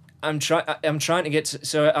also I'm trying to get to,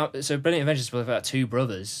 so Brilliant Adventures is about two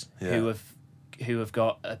brothers who have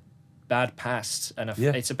got a bad past, and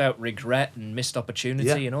it's about regret and missed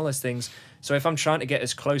opportunity and all those things. So if I'm trying to get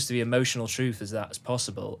as close to the emotional truth as that as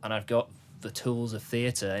possible, and I've got the tools of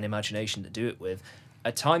theatre and imagination to do it with,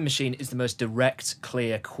 a time machine is the most direct,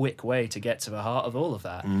 clear, quick way to get to the heart of all of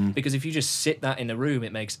that. Because if you just sit that in a room,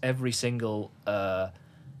 it makes every single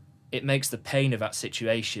it makes the pain of that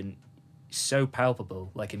situation so palpable,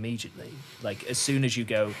 like immediately. Like as soon as you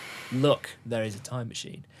go, look, there is a time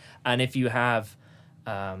machine. And if you have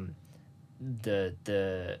the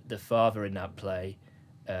father in that play,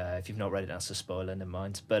 if you've not read it, that's a spoiler, never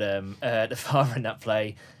mind. But the father in that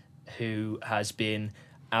play, who has been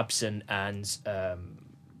absent and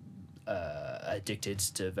addicted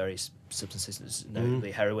to various substances,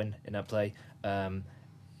 notably heroin in that play,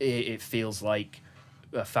 it feels like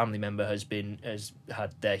a family member has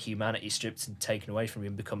had their humanity stripped and taken away from him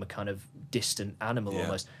and become a kind of distant animal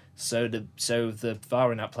almost. So the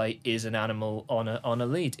father in that play is an animal on a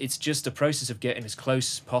lead. It's just a process of getting as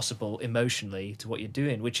close as possible emotionally to what you're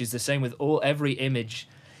doing, which is the same with every image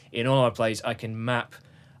in all our plays. I can map,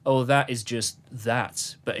 oh, that is just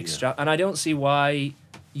that, but and I don't see why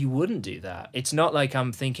you wouldn't do that. It's not like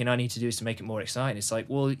I'm thinking I need to do this to make it more exciting. It's like,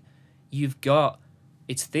 well,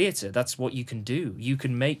 it's theatre. That's what you can do. You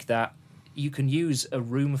can make that. You can use a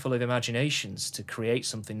room full of imaginations to create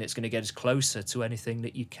something that's going to get us closer to anything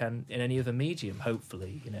that you can in any other medium,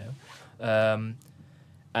 hopefully, you know.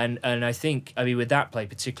 And I think, I mean, with that play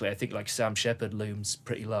particularly, I think like Sam Shepard looms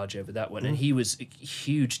pretty large over that one. And he was a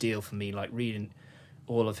huge deal for me, like reading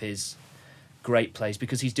all of his great plays,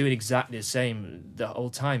 because he's doing exactly the same the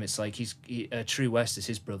whole time. It's like True West is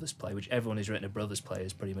his brother's play, which everyone who's written a brother's play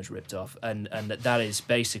has pretty much ripped off. And that is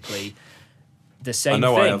basically the same thing.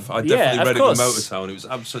 I have. I definitely read it in Motortown. It was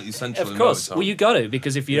absolutely essential in Motortown. Well, you got to,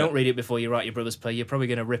 because if you don't read it before you write your brother's play, you're probably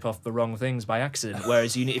going to rip off the wrong things by accident.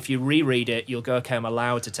 Whereas if you reread it, you'll go, okay, I'm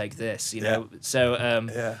allowed to take this, you know?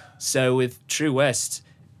 So with True West,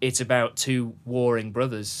 it's about two warring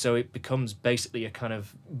brothers, so it becomes basically a kind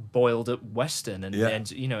of boiled up Western, and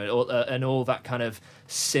you know, and all that kind of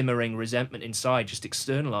simmering resentment inside just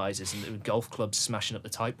externalizes, and the golf clubs smashing up the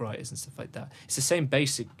typewriters and stuff like that. It's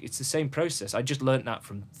the same process. I just learnt that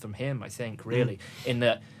from him, I think, really, in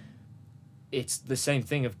that it's the same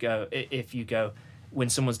thing of if you go, when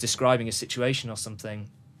someone's describing a situation or something,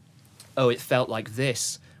 oh, it felt like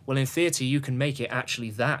this. Well, in theatre, you can make it actually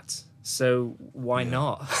that. So why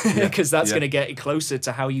not? Because that's going to get it closer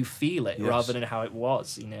to how you feel it rather than how it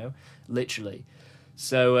was, you know, literally.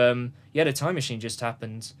 So, the time machine just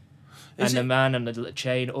happened. The man and the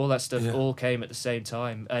chain, all that stuff all came at the same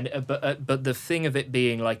time. And but the thing of it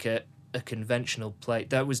being like a conventional play,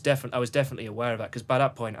 I was definitely aware of that, because by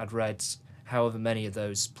that point I'd read however many of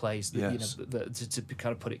those plays, that, you know, to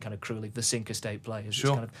kind of put it kind of cruelly, the Sink Estate play.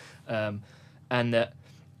 Kind of, and that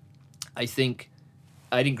I think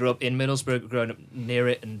I didn't grow up in Middlesbrough, growing up near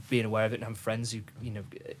it and being aware of it and having friends who, you know,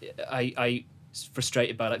 I was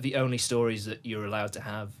frustrated by, like, the only stories that you're allowed to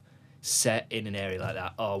have set in an area like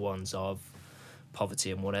that are ones of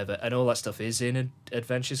poverty and whatever, and all that stuff is in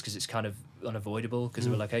Adventures because it's kind of unavoidable because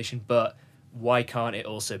of a location, but why can't it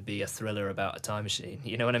also be a thriller about a time machine?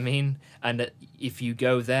 You know what I mean? And if you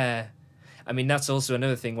go there, I mean, that's also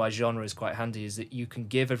another thing why genre is quite handy, is that you can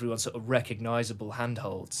give everyone sort of recognisable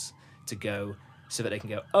handholds to go, so that they can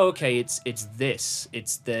go, oh, okay, it's this,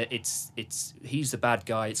 he's the bad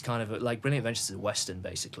guy. It's kind of like Brilliant Adventures is a Western,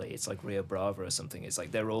 basically. It's like Rio Bravo or something. It's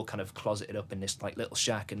like they're all kind of closeted up in this like little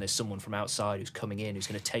shack, and there's someone from outside who's coming in who's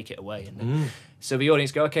going to take it away. And so the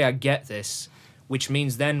audience go, okay, I get this, which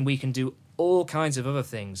means then we can do all kinds of other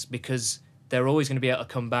things, because they're always going to be able to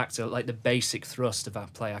come back to like the basic thrust of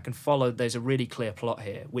that play. I can follow, there's a really clear plot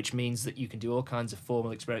here, which means that you can do all kinds of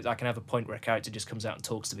formal experiments. I can have a point where a character just comes out and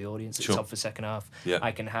talks to the audience at the top for the second half. Yeah.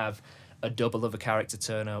 I can have a double of a character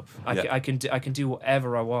turn up. Yeah. I can do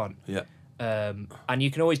whatever I want. Yeah. And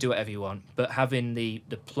you can always do whatever you want, but having the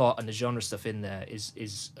plot and the genre stuff in there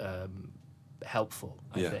is helpful,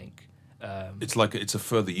 I think. It's like it's a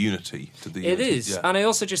further unity to the. It unity. is, Yeah. and I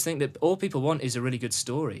also just think that all people want is a really good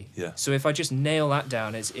story. Yeah. So if I just nail that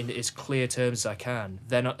down in as clear terms as I can,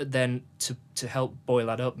 then to help boil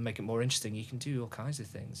that up and make it more interesting, you can do all kinds of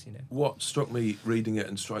things. You know. What struck me reading it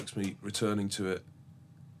and strikes me returning to it,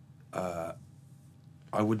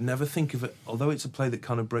 I would never think of it, although it's a play that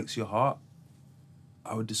kind of breaks your heart,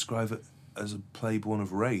 I would describe it as a play born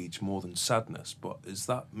of rage more than sadness. But is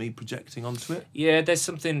that me projecting onto it? Yeah, there's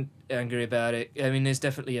something angry about it. I mean, there's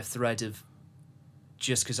definitely a thread of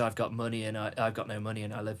just because I've got money and I've got no money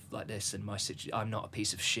and I live like this and I'm not a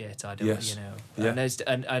piece of shit. I don't, Yes. you know. Yeah.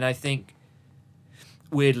 And I think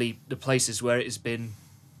weirdly the places where it has been,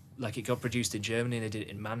 like it got produced in Germany, they did it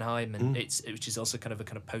in Mannheim, and which is also kind of a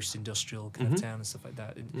kind of post-industrial kind of town and stuff like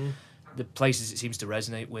that. And the places it seems to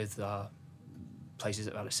resonate with are places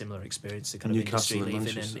that have had a similar experience, the kind of Newcastle industry and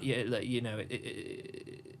leaving, Manchester. and yeah, like, you know,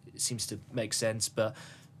 it seems to make sense. But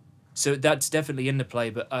so that's definitely in the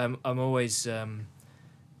play. But I'm always I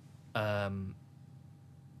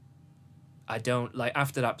don't like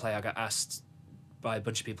after that play I got asked by a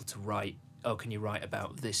bunch of people to write, oh, can you write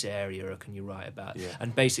about this area, or can you write about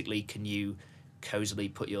and basically can you cozily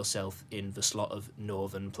put yourself in the slot of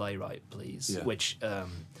northern playwright, please? Which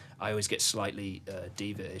I always get slightly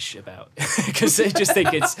diva-ish about because I just think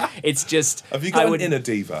it's just. Have you got an inner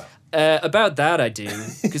diva? About that I do,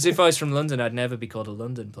 because if I was from London I'd never be called a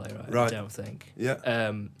London playwright. Right. I don't think.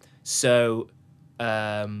 Yeah.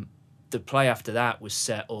 The play after that was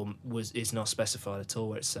set is not specified at all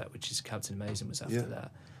where it's set, which is Captain Amazing was after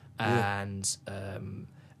that.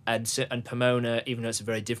 And Pomona, even though it's a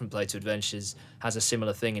very different play to Adventures, has a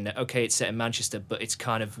similar thing in that. Okay, it's set in Manchester, but it's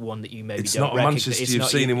kind of one that you maybe It's don't not a recognize. Manchester you've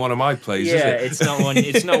seen in one of my plays, is Yeah, it? it's not one.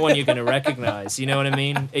 It's not one you're going to recognise. You know what I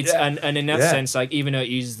mean? It's Yeah. and in that Yeah. sense, like even though it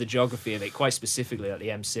uses the geography of it quite specifically, like the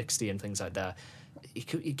M60 and things like that, it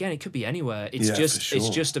could be anywhere. It's Yeah, just for sure. it's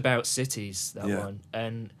just about cities, that Yeah. one,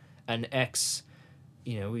 and X.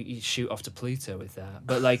 You know, we shoot off to Pluto with that,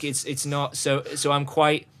 but like it's not so.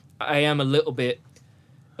 I am a little bit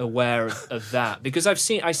aware of that because I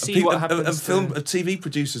see what happens. TV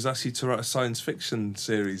producers ask you to write a science fiction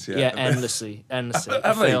series. Yeah, endlessly.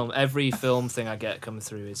 Every film thing I get coming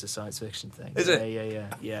through is a science fiction thing. Is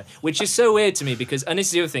it? Yeah. Which is so weird to me because, and this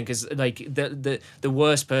is the other thing, because like the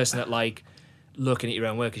worst person at like looking at your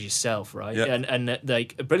own work is yourself, right? Yeah. And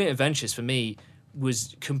like Brilliant Adventures for me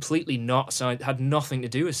was completely not science, had nothing to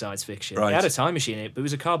do with science fiction. Right. It had a time machine in it, but it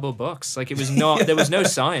was a cardboard box. Like it was not, there was no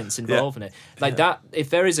science involved in it. Like that, if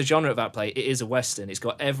there is a genre of that play, it is a Western. It's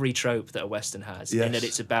got every trope that a Western has. Yes. In that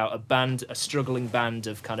it's about a struggling band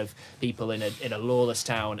of kind of people in a lawless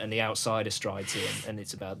town, and the outsider strides in, and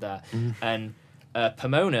it's about that. And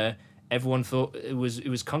Pomona, everyone thought it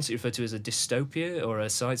was constantly referred to as a dystopia or a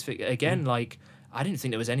science fiction. Again, like I didn't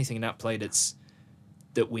think there was anything in that play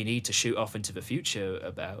that we need to shoot off into the future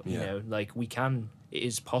about. You know, like it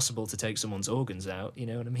is possible to take someone's organs out. You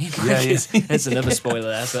know what I mean? It's another spoiler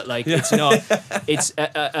there, but like it's not. It's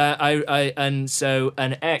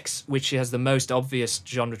and X, which has the most obvious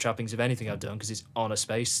genre trappings of anything I've done because it's on a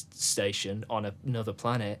space station on another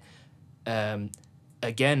planet.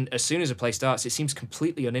 Again, as soon as a play starts, it seems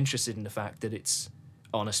completely uninterested in the fact that it's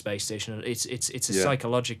on a space station. It's a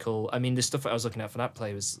psychological. I mean, the stuff that I was looking at for that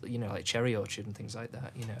play was, you know, like Cherry Orchard and things like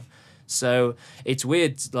that. You know, so it's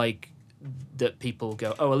weird, like that people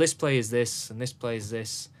go, oh well, this play is this and this play is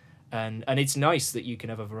this, and it's nice that you can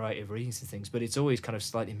have a variety of readings of things, but it's always kind of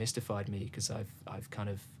slightly mystified me because I've kind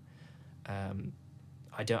of.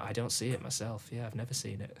 I don't see it myself. Yeah, I've never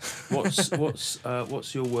seen it.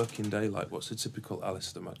 What's your working day like? What's a typical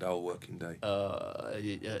Alistair McDowell working day?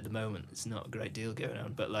 At the moment, it's not a great deal going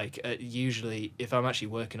on, but like usually, if I'm actually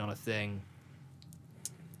working on a thing,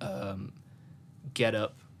 get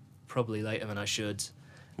up probably later than I should.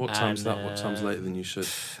 What time's that? What time's later than you should?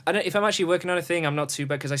 If I'm actually working on a thing, I'm not too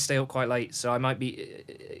bad because I stay up quite late, so I might be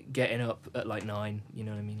getting up at like 9. You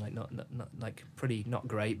know what I mean? Like not like pretty not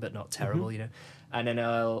great, but not terrible. You know, and then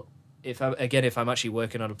if I'm actually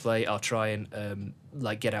working on a play, I'll try and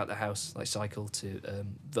like get out the house, like cycle to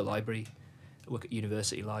the library, work at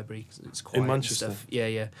university library 'cause it's quiet in Manchester. and stuff.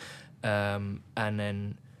 Yeah. And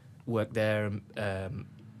then work there.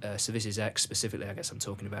 So this is X specifically, I guess I'm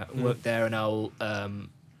talking about. Work there, and I'll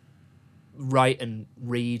write and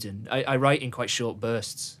read, and I write in quite short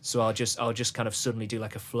bursts. So I'll just kind of suddenly do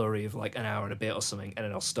like a flurry of like an hour and a bit or something, and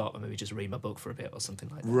then I'll stop and maybe just read my book for a bit or something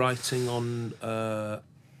like that. Writing on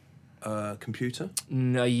computer?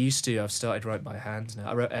 No, I used to. I've started writing by hand now.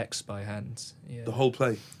 I wrote X by hand. Yeah. The whole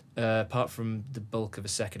play? Apart from the bulk of a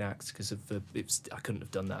second act, because I couldn't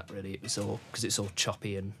have done that really. It's all because it's all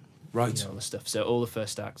choppy and Right. all the stuff. So all the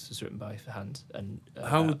first act was written by hand. And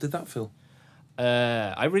How did that feel?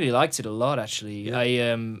 I really liked it a lot actually.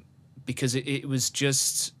 Yeah. Because it was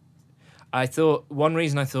just. I thought one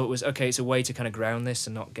reason I thought was okay. It's a way to kind of ground this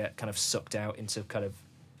and not get kind of sucked out into kind of.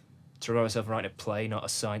 To write myself writing a play, not a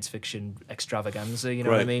science fiction extravaganza. You know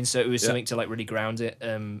what I Right. mean? So it was something to like really ground it.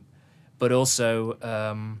 But also,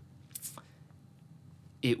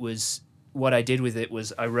 it was what I did with it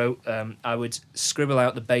was I wrote. I would scribble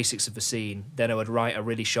out the basics of the scene, then I would write a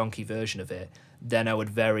really shonky version of it. Then I would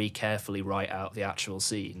very carefully write out the actual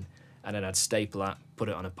scene, and then I'd staple that, put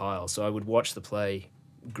it on a pile. So I would watch the play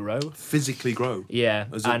grow. Physically grow? Yeah,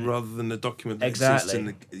 Rather than a document that exists in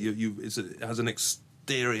the... it has an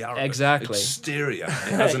exterior. Exactly. Exterior. It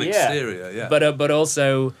has an Yeah. exterior, yeah. But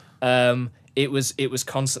also it was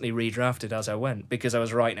constantly redrafted as I went because I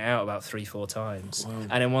was writing it out about 3-4 times. Wow.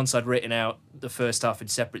 And then once I'd written out the first half in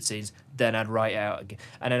separate scenes, then I'd write out again.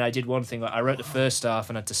 And then I did one thing, like I wrote the first half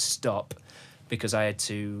and had to stop because I had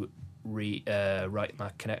to write I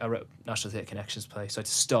wrote National Theatre Connections play, so I had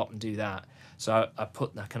to stop and do that. So I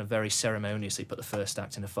put that kind of very ceremoniously, put the first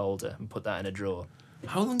act in a folder and put that in a drawer.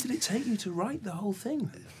 How long did it take you to write the whole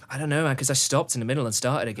thing? I don't know, man, because I stopped in the middle and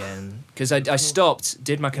started again. Because I stopped,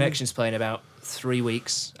 did my Connections play in about 3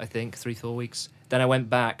 weeks, I think, 3-4 weeks. Then I went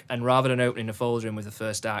back, and rather than opening the folder in with the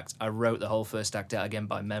first act, I wrote the whole first act out again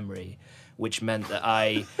by memory, which meant that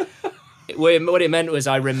what it meant was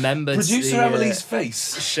I remembered... Producer Emily's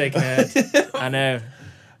face. Shaking her head. I know.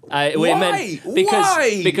 Why?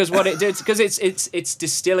 Because what it did, because it's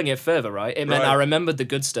distilling it further, right? It meant Right. I remembered the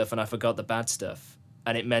good stuff and I forgot the bad stuff,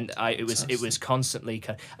 and it meant it was constantly.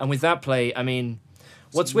 And with that play, I mean,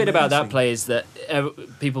 what's weird about that amazing. play is that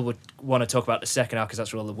people would want to talk about the second half because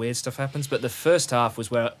that's where all the weird stuff happens, but the first half was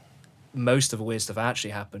where most of the weird stuff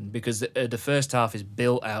actually happened because the first half is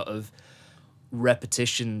built out of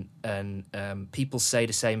repetition and people say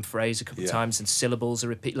the same phrase a couple of times and syllables are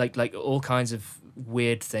repeat like all kinds of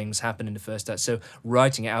weird things happen in the first act. So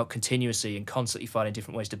writing it out continuously and constantly finding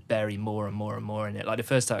different ways to bury more and more and more in it. Like the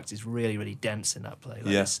first act is really, really dense in that play.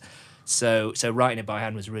 Like Yes. So writing it by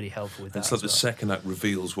hand was really helpful with that. It's like as the well. second act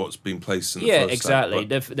reveals what's been placed in the Yeah, first exactly. act.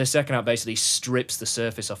 but- The second act basically strips the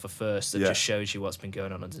surface off of first and Yeah. just shows you what's been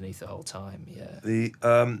going on underneath the whole time. Yeah.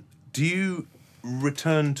 Do you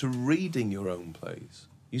return to reading your own plays?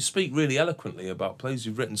 You speak really eloquently about plays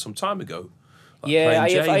you've written some time ago. Like Yeah,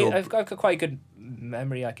 Plain Jane or- I've got quite a good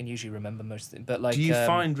memory. I can usually remember most of it. But like, Do you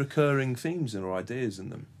find recurring themes or ideas in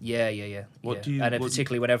them? Yeah. What yeah. do you- And what-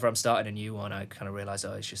 particularly whenever I'm starting a new one, I kind of realise,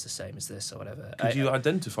 oh, it's just the same as this or whatever. Could you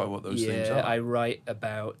identify what those themes are? I write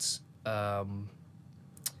about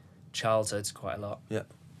childhoods quite a lot. Yeah.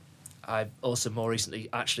 I've also more recently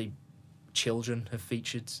actually children have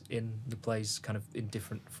featured in the plays kind of in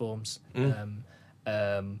different forms.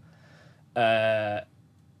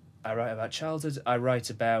 I write about childhood, I write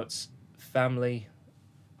about family,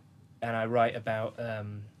 and I write about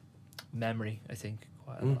memory, I think,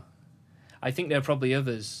 quite a lot. I think there are probably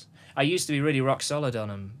others. I used to be really rock solid on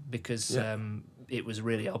them because it was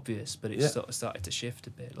really obvious, but it sort of started to shift a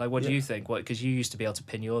bit. Like, what do you think? Because you used to be able to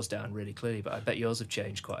pin yours down really clearly, but I bet yours have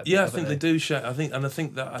changed quite a bit. Yeah, I haven't think they do share. I think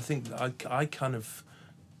I kind of,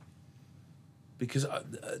 because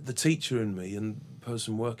the teacher in me and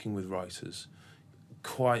person working with writers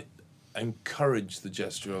quite encourage the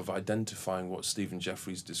gesture of identifying what Stephen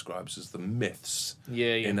Jeffries describes as the myths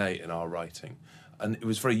innate in our writing. And it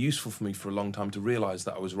was very useful for me for a long time to realise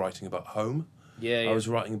that I was writing about home. I was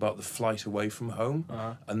writing about the flight away from home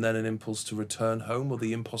and then an impulse to return home or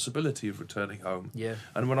the impossibility of returning home. Yeah.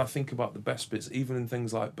 And when I think about the best bits, even in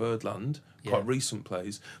things like Birdland, quite recent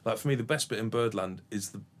plays, like for me the best bit in Birdland is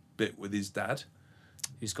the bit with his dad.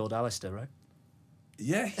 Who's called Alistair, right?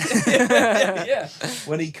 Yeah.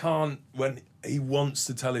 When he wants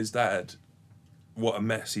to tell his dad what a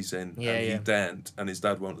mess he's in and he daren't, and his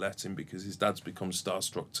dad won't let him because his dad's become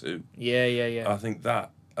starstruck too. I think that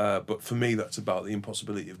but for me that's about the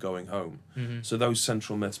impossibility of going home. So those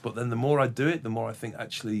central myths, but then the more I do it, the more I think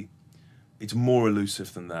actually it's more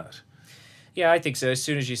elusive than that. Yeah, I think so. As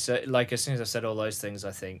soon as I said all those things,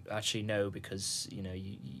 I think actually no, because you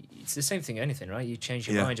it's the same thing. Anything, right? You change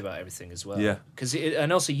your mind about everything as well. Yeah.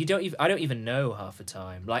 And also I don't even know half the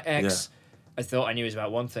time. Like X, I thought I knew it was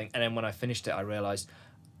about one thing, and then when I finished it, I realised,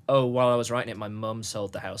 oh, while I was writing it, my mum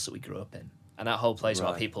sold the house that we grew up in. And that whole place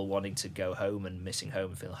about Right. people wanting to go home and missing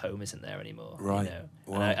home and feel home isn't there anymore. Right. You know?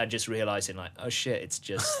 Wow. And I just realising like, oh shit, it's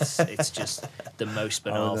just the most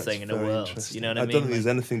banal that's thing in the very world. interesting. You know what I I mean? don't think there's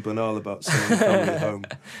anything banal about selling a family home.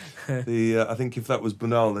 I think if that was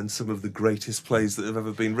banal, then some of the greatest plays that have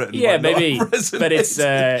ever been written. Yeah, might not maybe. have But it's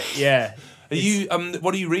resonated. yeah. Are you?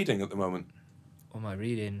 What are you reading at the moment? What am I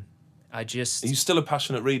reading? Are you still a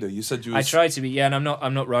passionate reader? You said you. I try to be, yeah, and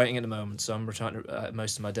I'm not writing at the moment, so I'm retiring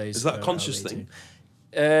most of my days. Is that a are conscious reading.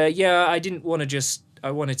 thing? Yeah, I didn't want to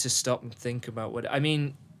I wanted to stop and think about what I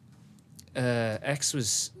mean. X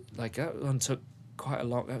was like that one took quite a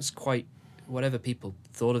long. That was quite whatever people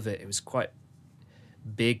thought of it. It was quite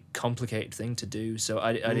big, complicated thing to do. So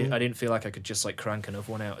I didn't feel like I could just like crank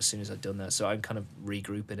another one out as soon as I'd done that. So I'm kind of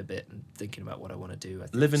regrouping a bit and thinking about what I want to do. I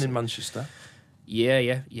think. Living in Manchester.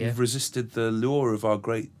 Yeah. You've resisted the lure of our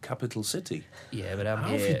great capital city. Yeah, but I'm How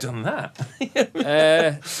here. have you done that?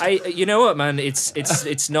 You know what, man?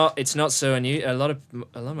 It's not so unusual. A lot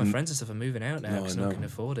of my friends and stuff are moving out now No, because I no one know. can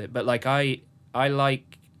afford it. But like I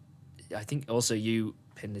think also you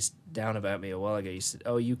pinned this down about me a while ago. You said,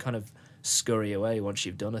 "Oh, you kind of scurry away once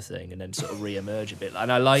you've done a thing and then sort of re-emerge a bit."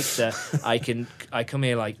 And I like that I come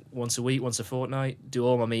here like once a week, once a fortnight, do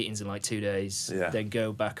all my meetings in like 2 days, Yeah. then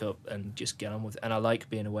go back up and just get on with it. And I like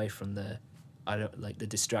being away from I don't like the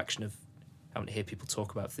distraction of having to hear people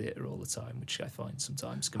talk about theatre all the time, which I find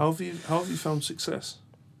sometimes can. How have you found success?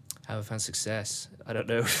 How have I found success? I don't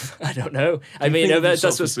know. I don't know. I Do you mean, think of that's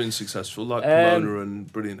yourself as what's. been successful, like Pomona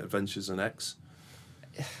and Brilliant Adventures and X.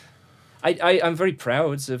 I'm very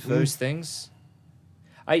proud of those things.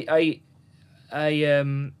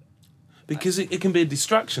 Because it can be a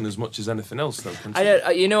distraction as much as anything else, though. Can't I it?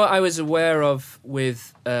 don't, you know what I was aware of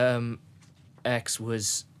with X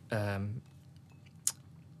was that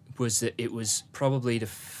it was probably the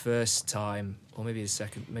first time, or maybe the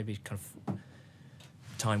second, maybe kind of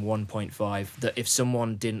time 1.5, that if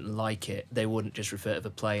someone didn't like it, they wouldn't just refer to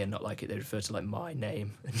the play and not like it. They'd refer to like my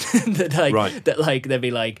name. Right. That like they'd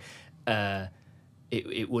be like,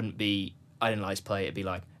 it wouldn't be I didn't like this play. It'd be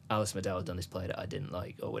like Alice McDowell had done this play that I didn't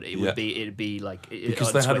like, or it'd be like Because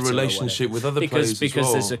on they had a Twitter or relationship with other whatever. plays as because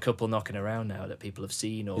well. there's a couple knocking around now that people have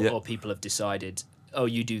seen, or, Yeah. or people have decided, oh,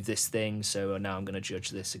 you do this thing, so now I'm going to judge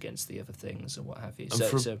this against the other things and what have you.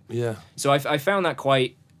 So I found that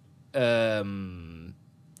quite. Because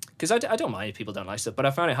I don't mind if people don't like stuff, but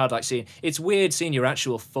I found it hard, like seeing. It's weird seeing your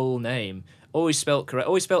actual full name always spelt correct,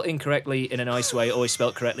 always spelt incorrectly in a nice way, always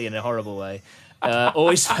spelt correctly in a horrible way.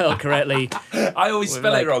 Always spelled correctly. I always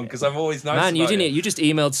spell like- it wrong because I'm always nice. Man, you about didn't. it. You just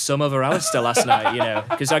emailed some other Alistair last night, you know,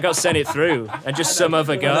 because I got sent it through, and just some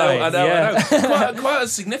other guy. I know. Yeah. Quite a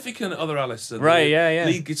significant other Alistair. Right, the yeah.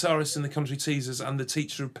 Lead guitarist in the Country Teasers and the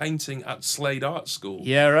teacher of painting at Slade Art School.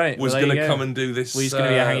 Yeah, right. Was Well, there going you to go. come and do this. Well, he's going to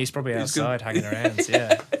be hanging. He's probably he's gonna- outside hanging around.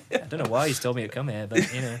 Yeah. I don't know why he's told me to come here,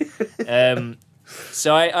 but you know.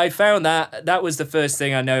 So I found that was the first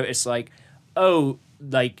thing I noticed. Like, oh,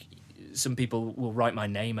 like some people will write my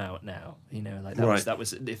name out now. You know, like Right. that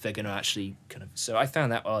was if they're going to actually kind of. So I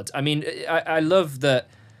found that odd. I mean, I love that.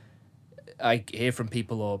 I hear from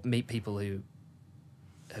people or meet people who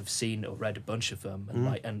have seen or read a bunch of them, and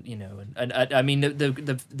like, and you know, and I mean,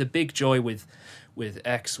 the big joy with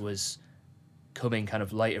X was coming kind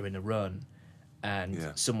of later in the run, and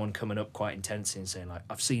Yeah. someone coming up quite intensely and saying like,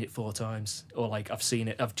 I've seen it 4 times, or like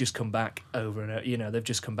I've just come back over and over, you know, they've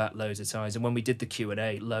just come back loads of times. And when we did the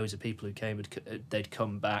Q&A, loads of people who came they'd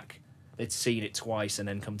come back, they'd seen it twice and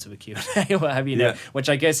then come to the Q&A or what have you, know, Yeah. which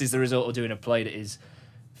I guess is the result of doing a play that is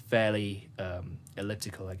fairly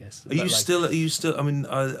elliptical, I guess. Are you still? I mean,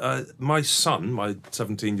 my son, my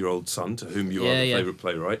 17-year-old son, to whom you are the Yeah. favourite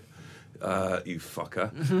playwright, you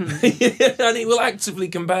fucker, and he will actively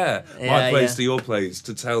compare my Yeah, plays yeah. to your plays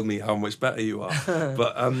to tell me how much better you are.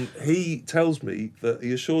 But he tells me that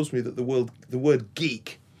he assures me that the word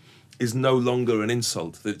geek is no longer an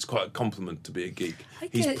insult; that it's quite a compliment to be a geek.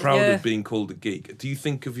 He's proud of being called a geek. Do you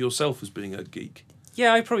think of yourself as being a geek?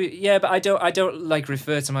 Yeah, but I don't like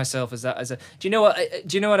refer to myself as that as a. Do you know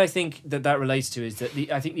what I think that relates to is that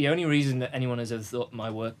I think the only reason that anyone has ever thought my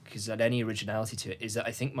work has had any originality to it is that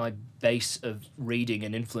I think my base of reading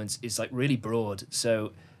and influence is like really broad.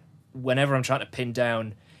 So whenever I'm trying to pin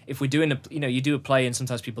down, if we're doing you do a play and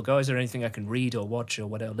sometimes people go, is there anything I can read or watch or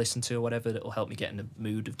whatever, listen to or whatever that will help me get in the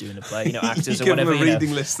mood of doing a play, you know, actors You or give them whatever, a you know.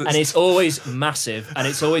 reading list that's- And it's always massive and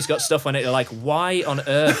it's always got stuff on it. You're like, why on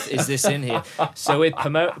earth is this in here? So with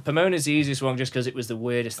Pomona's the easiest one just because it was the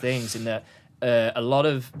weirdest things in that a lot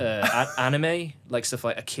of anime, like stuff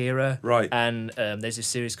like Akira, Right. and there's a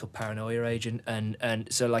series called Paranoia Agent, and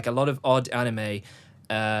so like a lot of odd anime.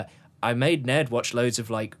 I made Ned watch loads of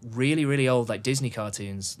like really, really old like Disney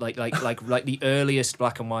cartoons, like the earliest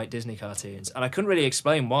black and white Disney cartoons, and I couldn't really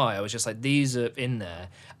explain why. I was just like, these are in there,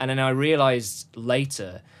 and then I realized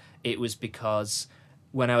later it was because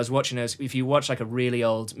when I was watching those, if you watch like a really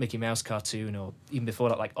old Mickey Mouse cartoon, or even before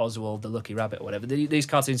that, like Oswald the Lucky Rabbit or whatever, these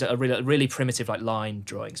cartoons are really, really primitive, like line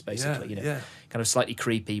drawings, basically, kind of slightly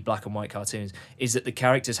creepy black and white cartoons, is that the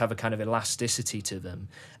characters have a kind of elasticity to them,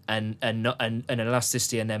 and an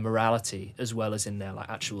elasticity in their morality as well as in their like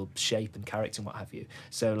actual shape and character and what have you.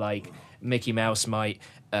 So like Mickey Mouse might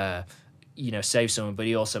save someone, but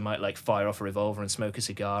he also might like fire off a revolver and smoke a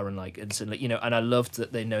cigar and like instantly, and I loved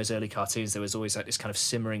that in those early cartoons there was always like this kind of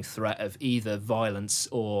simmering threat of either violence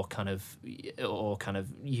or kind of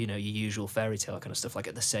your usual fairy tale kind of stuff like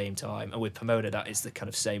at the same time. And with Pomona, that is the kind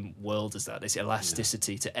of same world as that, this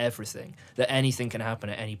elasticity to everything, that anything can happen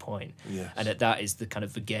at any point. Yes. And that is the kind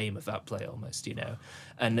of the game of that play almost,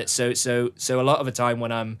 and so a lot of the time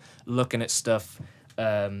when I'm looking at stuff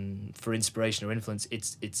for inspiration or influence,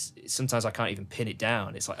 it's sometimes I can't even pin it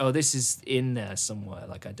down. It's like, oh, this is in there somewhere,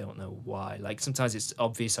 like I don't know why. Like sometimes it's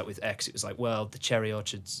obvious, like with X it was like, well, the Cherry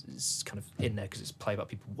Orchard is kind of in there because it's a play about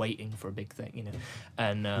people waiting for a big thing,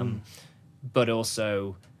 and but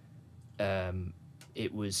also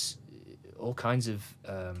it was all kinds of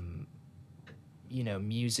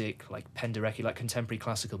music, like Penderecki, like contemporary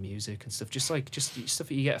classical music and stuff, just stuff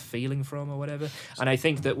that you get a feeling from or whatever. And I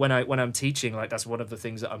think that when I'm teaching, like that's one of the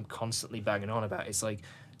things that I'm constantly banging on about. It's like,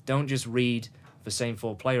 don't just read the same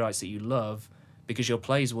 4 playwrights that you love, because your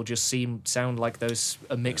plays will just sound like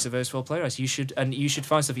a mix of those 4 playwrights. You should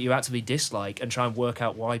find stuff that you actively dislike and try and work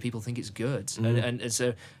out why people think it's good. And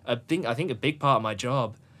so I think a big part of my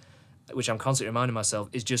job, which I'm constantly reminding myself,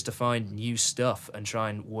 is just to find new stuff and try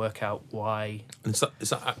and work out why. And is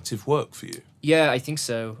that active work for you? Yeah, I think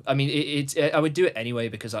so. I mean, I would do it anyway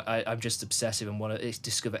because I'm just obsessive and want to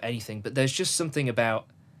discover anything. But there's just something about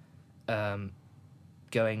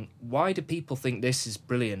going, why do people think this is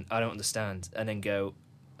brilliant? I don't understand. And then go,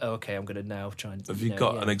 oh, okay, I'm going to now try and... Have you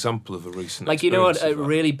got an example of a recent like, a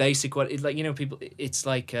really basic one? People, it's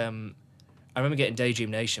like... I remember getting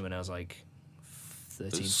Daydream Nation when I was like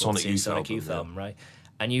 13, 14, Sonic Youth album, right?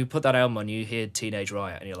 And you put that album on, you hear Teenage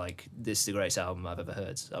Riot, and you're like, this is the greatest album I've ever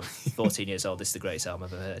heard. I'm 14 years old, this is the greatest album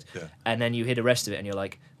I've ever heard. Yeah. And then you hear the rest of it, and you're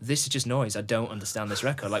like, this is just noise. I don't understand this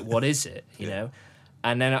record. Like, what is it, you know?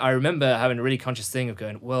 And then I remember having a really conscious thing of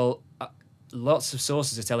going, well, lots of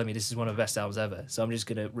sources are telling me this is one of the best albums ever. So I'm just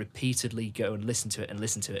going to repeatedly go and listen to it and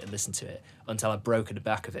listen to it and listen to it until I've broken the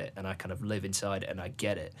back of it and I kind of live inside it and I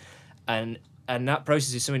get it. And that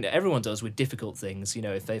process is something that everyone does with difficult things, you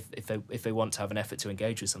know, if they want to have an effort to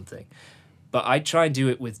engage with something. But I try and do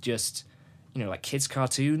it with just, you know, like kids'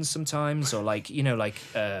 cartoons sometimes, or like, you know, like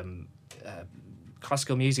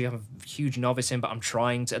classical music. I'm a huge novice in, but I'm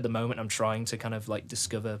trying to kind of like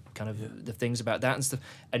discover kind of the things about that and stuff.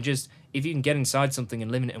 And just, if you can get inside something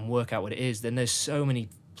and limit it and work out what it is, then there's so many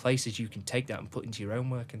places you can take that and put into your own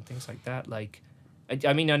work and things like that. Like,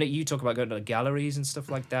 I mean, I know you talk about going to the galleries and stuff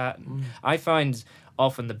like that. I find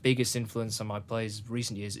often the biggest influence on my plays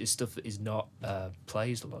recent years is stuff that is not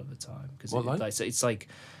plays a lot of the time, because it's like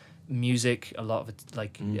music, a lot of it,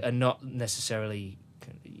 like, and not necessarily,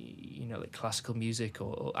 you know, like classical music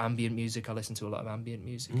or ambient music. I listen to a lot of ambient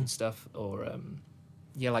music and stuff, or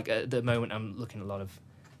like at the moment I'm looking at a lot of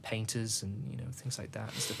painters and, you know, things like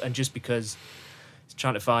that and stuff. And just because it's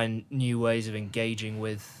trying to find new ways of engaging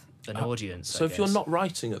with an audience. So if you're not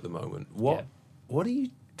writing at the moment, what are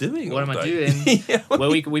you doing? What am I doing?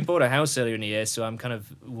 Well, we bought a house earlier in the year, so I'm kind of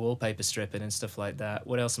wallpaper stripping and stuff like that.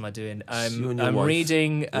 What else am I doing? I'm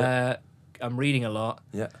reading. I'm reading a lot.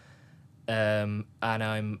 Yeah. And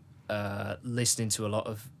I'm listening to a lot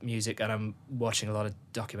of music, and I'm watching a lot of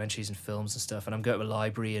documentaries and films and stuff, and I'm going to a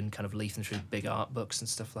library and kind of leafing through big art books and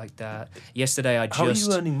stuff like that. Yesterday How are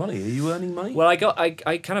you earning money? Are you earning money? Well, I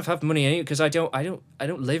kind of have money anyway, because I don't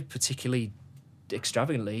live particularly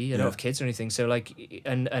extravagantly. I don't have kids or anything, so like,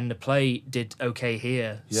 and the play did okay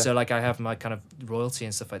here, so like I have my kind of royalty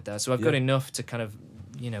and stuff like that, so I've got enough to kind of,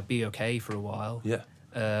 you know, be okay for a while. Do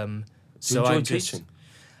you so enjoy teaching?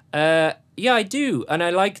 Yeah, I do, and I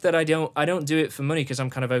like that I don't do it for money, because I'm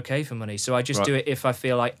kind of okay for money. So I just do it if I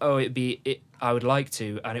feel like, I would like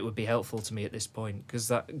to, and it would be helpful to me at this point, because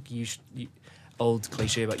that old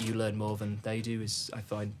cliche about you learn more than they do is, I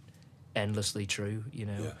find, endlessly true. You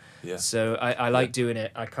know. Yeah. So I like doing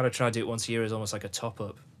it. I kind of try to do it once a year as almost like a top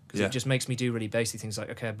up, because it just makes me do really basic things like,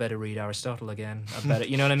 okay, I better read Aristotle again. I better,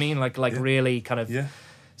 you know what I mean? Like really kind of. Yeah.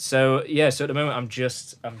 So at the moment I'm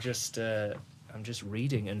just I'm just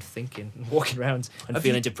reading and thinking and walking around and Have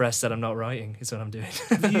feeling you- depressed that I'm not writing. Is what I'm doing.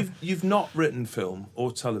 You've not written film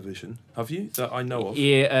or television, have you? That I know of.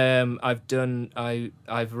 Yeah,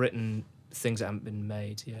 I've written things that haven't been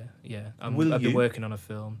made. Yeah. I've been you? working on a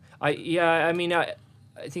film. I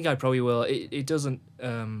think I probably will. It doesn't.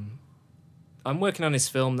 I'm working on this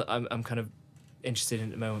film that I'm kind of interested in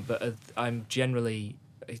at the moment, but I'm generally.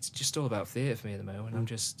 It's just all about theatre for me at the moment. I'm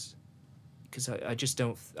just because I just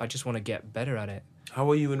don't. I just want to get better at it. How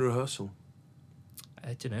are you in rehearsal?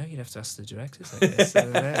 I don't know. You'd have to ask the directors, I guess.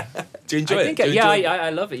 Yeah. Do you enjoy I it? think, Do you yeah, enjoy it? I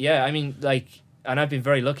love it. Yeah, I mean, like, and I've been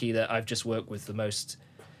very lucky that I've just worked with the most,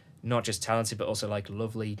 not just talented, but also like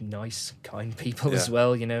lovely, nice, kind people as Yeah.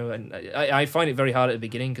 well. You know, and I find it very hard at the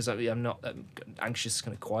beginning because I'm not an anxious,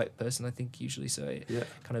 kind of quiet person. I think usually, so I Yeah.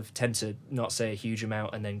 kind of tend to not say a huge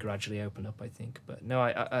amount and then gradually open up. I think, but no,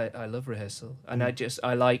 I love rehearsal, and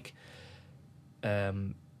I like.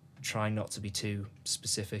 Trying not to be too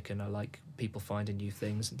specific, and I like people finding new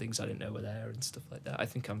things and things I didn't know were there and stuff like that. I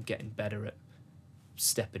think I'm getting better at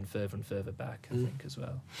stepping further and further back, I think, as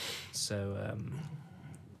well. So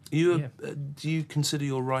Do you consider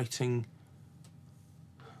your writing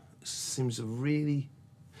seems a really...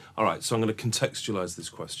 All right, so I'm going to contextualise this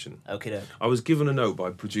question. okay. I was given a note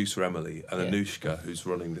by producer Emily and Yeah. Anushka, who's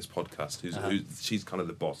running this podcast, who's she's kind of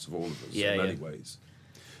the boss of all of us Yeah, in many yeah. ways,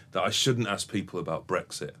 that I shouldn't ask people about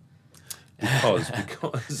Brexit.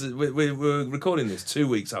 Because we're recording this 2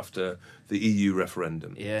 weeks after the EU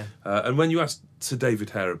referendum. Yeah. And when you ask to David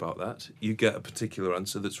Hare about that, you get a particular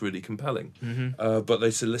answer that's really compelling. Mm-hmm. But they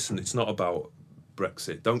said, listen, it's not about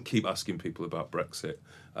Brexit. Don't keep asking people about Brexit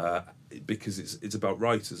because it's about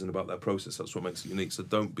writers and about their process. That's what makes it unique. So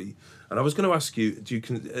don't be... And I was going to ask you,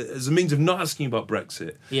 as a means of not asking about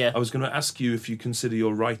Brexit, Yeah. I was going to ask you if you consider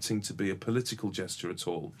your writing to be a political gesture at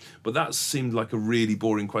all. But that seemed like a really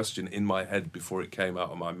boring question in my head before it came out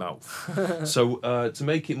of my mouth. So to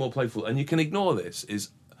make it more playful, and you can ignore this, is...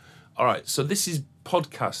 All right, so this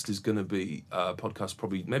podcast is going to be podcast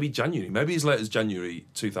probably maybe January, maybe as late as January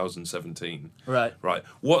 2017. Right. Right.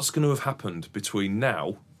 What's going to have happened between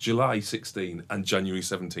now, July 16, and January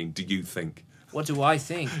 17? Do you think? What do I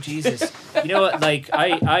think? Jesus. You know what? Like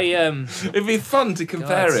I It'd be fun to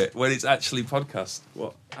compare God. it when it's actually podcast.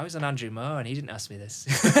 What? I was on Andrew Marr and he didn't ask me this.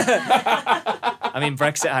 I mean,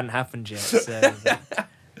 Brexit hadn't happened yet, so.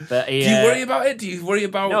 But Do you worry about it? Do you worry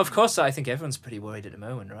about? No, of course. I think everyone's pretty worried at the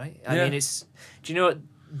moment, right? I Yeah. mean, do you know what?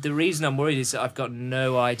 The reason I'm worried is that I've got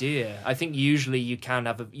no idea. I think usually you can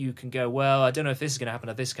go, well, I don't know if this is going to happen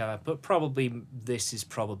or this can happen, but probably this is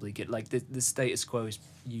probably good. Like the status quo is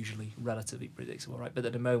usually relatively predictable, right? But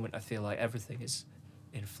at the moment, I feel like everything is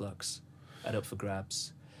in flux and up for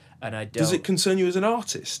grabs, and I don't. Does it concern you as an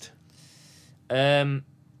artist? No,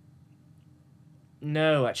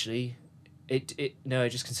 actually. It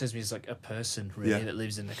just concerns me as like a person really Yeah. that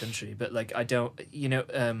lives in the country. But like I don't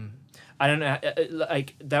I don't know.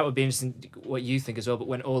 Like that would be interesting what you think as well. But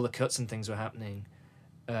when all the cuts and things were happening,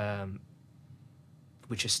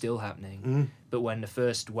 which are still happening, but when the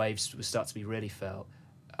first waves would start to be really felt,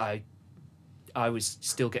 I was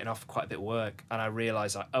still getting off quite a bit of work, and I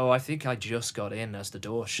realised like, I think I just got in as the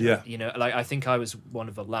door shut. Yeah. You know, like I think I was one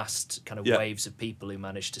of the last kind of Yeah. waves of people who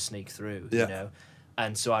managed to sneak through. Yeah. You know.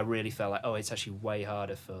 And so I really felt like, it's actually way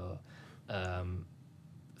harder for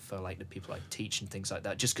like the people I teach and things like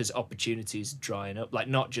that, just because opportunities drying up, like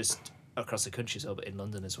not just across the country as well, but in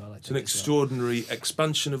London as well. It's an extraordinary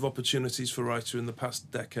expansion of opportunities for writer in the past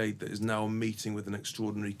decade that is now meeting with an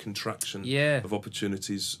extraordinary contraction of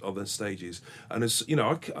opportunities on the stages. And as you know,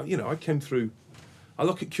 I came through. I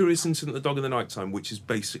look at Curious Incident, The Dog in the Nighttime, which is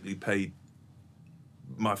basically paid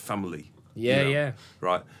my family. Yeah, you know, yeah.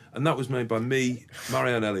 Right. And that was made by me,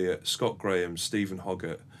 Marianne Elliott, Scott Graham, Stephen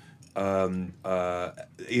Hoggart, Ian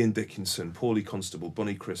Dickinson, Paulie Constable,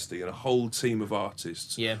 Bunny Christie, and a whole team of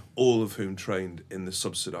artists, all of whom trained in the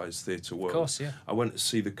subsidised theatre world. Of course, yeah. I went to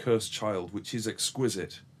see The Cursed Child, which is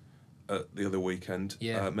exquisite, the other weekend,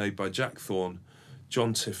 made by Jack Thorne,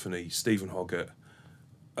 John Tiffany, Stephen Hoggart,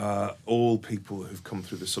 all people who've come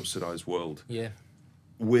through the subsidised world. Yeah.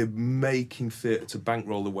 We're making theatre to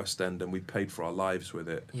bankroll the West End, and we paid for our lives with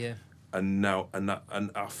it. Yeah. And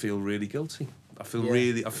I feel really guilty. I feel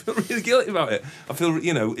really guilty about it. I feel,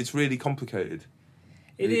 it's really complicated.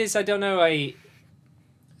 It is. I don't know. I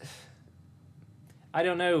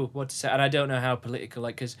don't know what to say, and I don't know how political.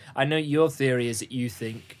 Like, because I know your theory is that you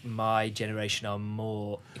think my generation are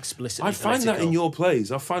more explicitly. I find political. that in your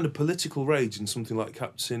plays. I find a political rage in something like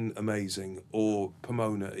Captain Amazing or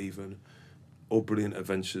Pomona, even. Or Brilliant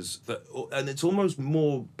Adventures, and it's almost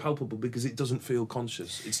more palpable because it doesn't feel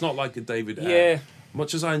conscious. It's not like a David Hare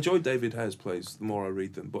Much as I enjoy David Hare's plays, the more I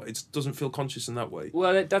read them, but it doesn't feel conscious in that way.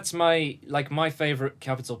 Well, that's my favourite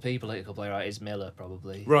capital P political playwright is Miller,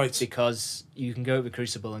 probably. Right. Because you can go with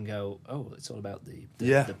Crucible and go, oh, it's all about the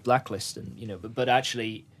Yeah. blacklist, and but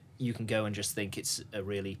actually you can go and just think it's a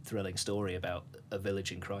really thrilling story about a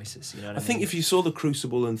village in crisis. You know what I mean? I think if you saw The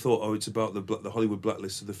Crucible and thought, oh, it's about the Hollywood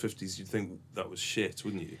blacklist of the 50s, you'd think that was shit,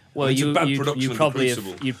 wouldn't you? Well, it's a bad you'd production of probably The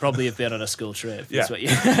Crucible. you'd probably have been on a school trip. Yeah. That's what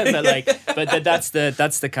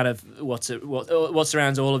that's the kind of what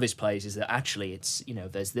surrounds all of his plays is that actually it's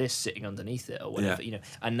there's this sitting underneath it or whatever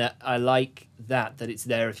and that I like that it's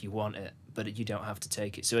there if you want it, but you don't have to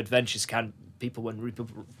take it. So Adventures when people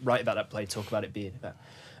write about that play talk about it being about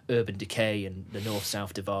urban decay and the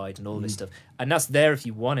north-south divide and all this stuff, and that's there if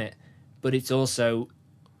you want it, but it's also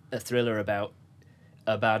a thriller about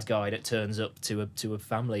a bad guy that turns up to a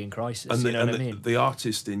family in crisis. And what I mean? The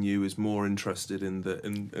artist in you is more interested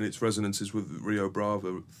in its resonances with Rio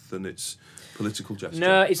Bravo than its political gesture.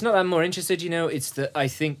 No, it's not that I'm more interested. It's that I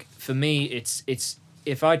think for me, it's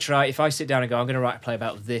if I sit down and go, I'm going to write a play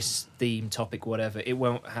about this theme, topic, whatever, it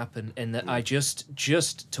won't happen. In that I just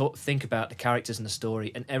think about the characters and the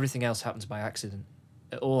story, and everything else happens by accident.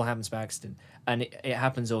 It all happens by accident, and it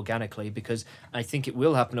happens organically, because I think it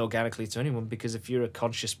will happen organically to anyone, because if you're a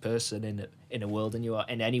conscious person in a world and you are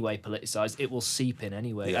in any way politicized, it will seep in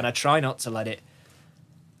anyway. Yeah. And I try not to let it.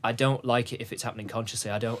 I don't like it if it's happening consciously.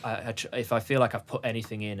 If I feel like I've put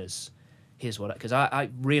anything in as here's what, because I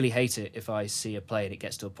really hate it if I see a play and it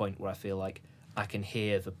gets to a point where I feel like I can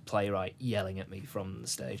hear the playwright yelling at me from the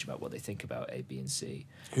stage about what they think about A, B, and C.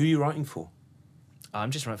 Who are you writing for? I'm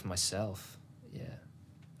just writing for myself, yeah,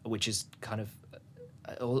 which is kind of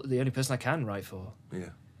the only person I can write for. Yeah.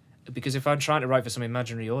 Because if I'm trying to write for some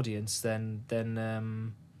imaginary audience, then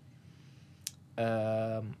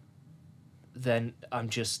I'm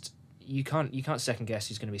just. You can't second guess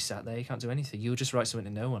who's going to be sat there. You can't do anything. You'll just write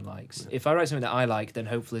something that no one likes. Yeah. If I write something that I like, then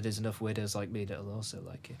hopefully there's enough weirdos like me that'll also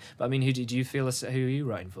like it. But I mean, who do you feel? Who are you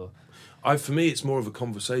writing for? For me, it's more of a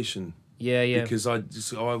conversation. Yeah. Because I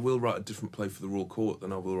will write a different play for the Royal Court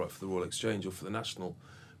than I will write for the Royal Exchange or for the National,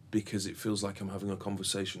 because it feels like I'm having a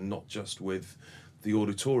conversation not just with the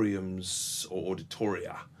auditoriums or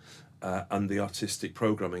auditoria and the artistic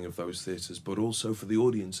programming of those theatres, but also for the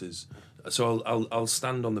audiences. So I'll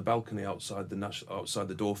stand on the balcony outside the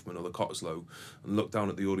Dorfman or the Cottesloe and look down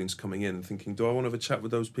at the audience coming in and thinking, do I want to have a chat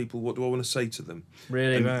with those people? What do I want to say to them?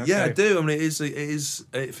 Really? And, yeah, I do. I mean,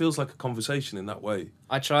 it feels like a conversation in that way.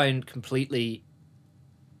 I try and completely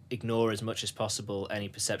ignore as much as possible any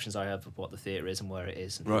perceptions I have of what the theatre is and where it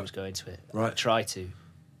is and who's going to it. Right. I try to.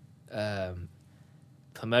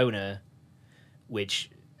 Pomona,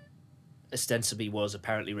 which ostensibly was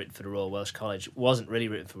apparently written for the Royal Welsh College, wasn't really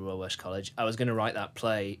written for Royal Welsh College. I was going to write that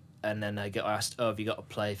play, and then I got asked, have you got a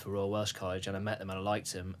play for Royal Welsh College? And I met them and I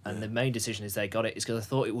liked them. And the main decision is they got it is because I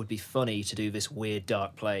thought it would be funny to do this weird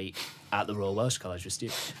dark play at the Royal Welsh College with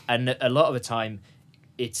students. And a lot of the time,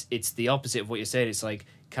 it's the opposite of what you're saying. It's like,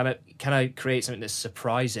 can I create something that's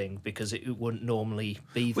surprising because it wouldn't normally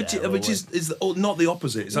be there? Which is not the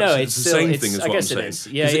opposite. It's no, actually it's the still, same it's, thing as I what I'm guess saying. it is.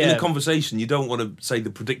 Yeah, in yeah. a conversation, you don't want to say the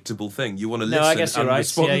predictable thing. You want to listen I guess you're and right.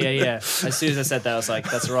 respond. Yeah. As soon as I said that, I was like,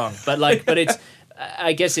 that's wrong. But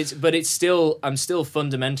it's still, I'm still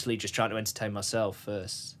fundamentally just trying to entertain myself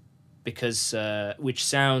first, because which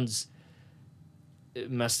sounds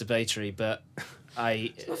masturbatory, but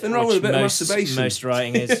There's nothing wrong with a bit of masturbation. Most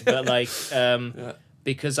writing is, but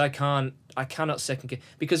because I cannot second guess.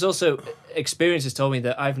 Because also experience has told me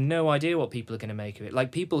that I have no idea what people are going to make of it.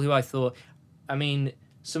 Like people who I thought, I mean,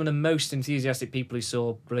 some of the most enthusiastic people who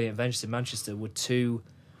saw Brilliant Adventures in Manchester were two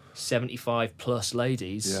 75-plus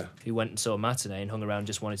ladies who went and saw a matinee and hung around,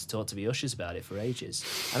 just wanted to talk to the ushers about it for ages.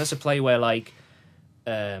 And that's a play where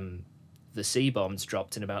the C-bombs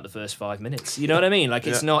dropped in about the first 5 minutes. You know what I mean? Like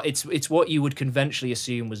it's not. It's what you would conventionally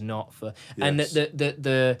assume was not for. Yes.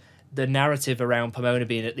 And the narrative around Pomona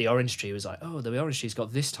being at the Orange Tree was like, oh, the Orange Tree's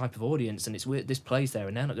got this type of audience and it's weird. This plays there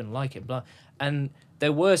and they're not going to like it. Blah. And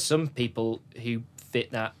there were some people who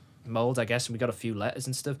fit that mold, I guess, and we got a few letters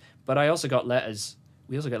and stuff. But I also got letters.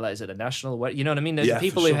 We also get letters at the National. Where, you know what I mean? There's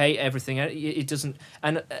people who hate everything. It doesn't.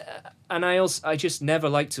 And I just never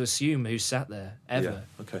like to assume who sat there ever.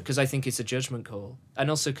 Because I think it's a judgment call, and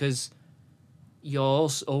also because you're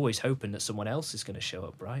always hoping that someone else is going to show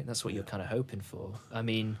up, right? That's what you're kind of hoping for. I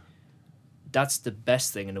mean, that's the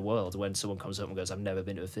best thing in the world when someone comes up and goes, "I've never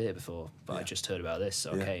been to a theatre before, but I just heard about this,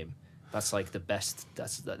 so I came." That's like the best.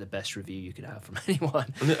 That's like the best review you could have from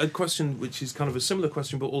anyone. And a question which is kind of a similar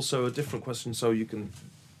question, but also a different question. So you can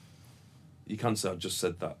say, "I've just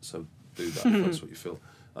said that," so do that if that's what you feel.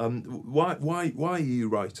 Why are you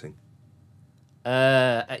writing?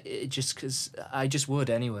 Just because I just would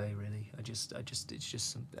anyway. Really, I just it's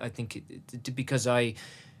just I think because I'm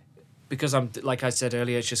like I said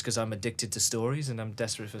earlier, it's just because I'm addicted to stories and I'm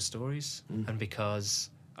desperate for stories, and because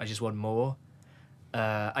I just want more.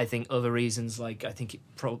 I think other reasons, like I think it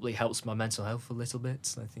probably helps my mental health a little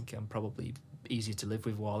bit. I think I'm probably easier to live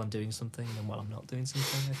with while I'm doing something than while I'm not doing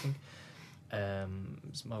something, I think.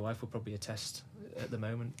 So my wife will probably attest at the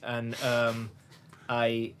moment. And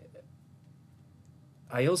I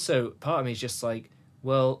also, part of me is just like,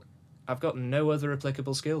 well, I've got no other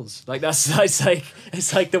applicable skills. Like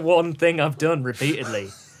it's like the one thing I've done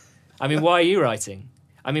repeatedly. I mean, why are you writing?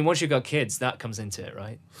 I mean, once you've got kids, that comes into it,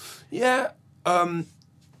 right? Yeah.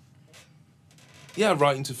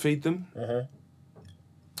 Writing to feed them.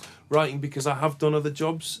 Writing because I have done other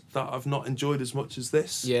jobs that I've not enjoyed as much as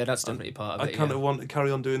this. Yeah, that's definitely part of it. I kind of want to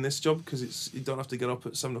carry on doing this job because you don't have to get up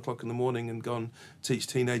at 7 o'clock in the morning and go and teach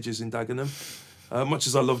teenagers in Dagenham. Much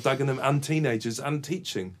as I love Dagenham and teenagers and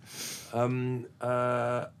teaching,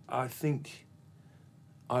 I think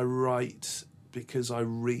I write because I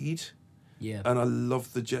read. Yeah. And I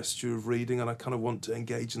love the gesture of reading, and I kind of want to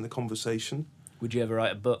engage in the conversation. Would you ever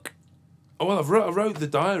write a book? Oh, well, I wrote the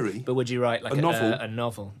diary. But would you write like a novel? A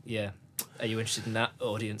novel, yeah. Are you interested in that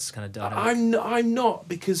audience kind of dynamic? I'm not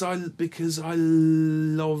because I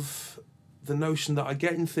love the notion that I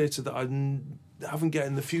get in theatre that I haven't get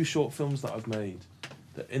in the few short films that I've made.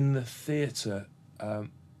 That in the theatre,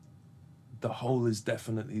 the whole is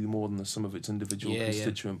definitely more than the sum of its individual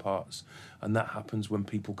constituent parts, and that happens when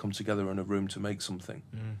people come together in a room to make something.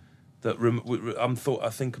 That I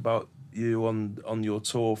think about you on your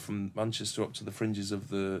tour from Manchester up to the fringes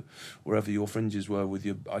of wherever your fringes were with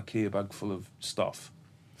your IKEA bag full of stuff.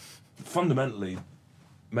 Fundamentally,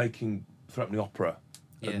 making Threepenny Opera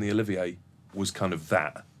and the Olivier was kind of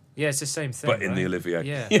that. Yeah, it's the same thing. But in the Olivier.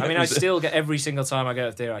 Yeah. I mean, I still get, every single time I go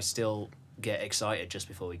up there, I still get excited just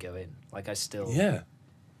before we go in. Like, I still... Yeah.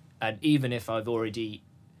 And even if I've already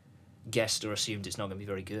guessed or assumed it's not going to be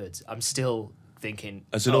very good, I'm still thinking,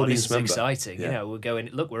 as an audience member, this is exciting. Yeah. You know, we're going,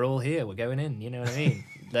 look, we're all here, we're going in, you know what I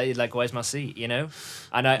mean? Like, where's my seat, you know?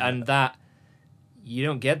 And that, you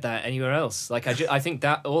don't get that anywhere else. Like, I think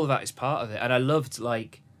that, all of that is part of it. And I loved,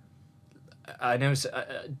 like, I know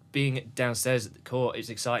being downstairs at the court is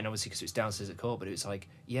exciting, obviously, because it's downstairs at court, but it was like,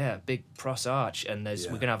 yeah, big pros arch, and we're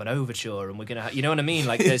going to have an overture, and we're going to you know what I mean?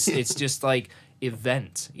 Like, it's just like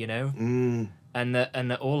event, you know? And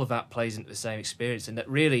that all of that plays into the same experience, and that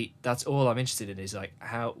really, that's all I'm interested in, is like,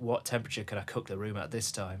 what temperature can I cook the room at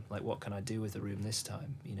this time? Like, what can I do with the room this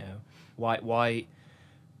time, you know? Why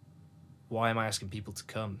am I asking people to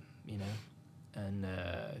come, you know? And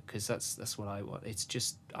because that's what I want. It's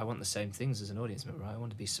just, I want the same things as an audience member, right? I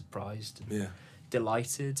want to be surprised and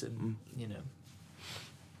delighted, and you know.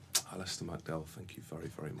 Alistair McDowell, thank you very,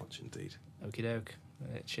 very much indeed. Okie doke.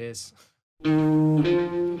 Cheers.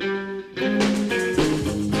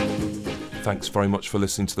 Thanks very much for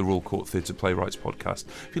listening to the Royal Court Theatre Playwrights podcast.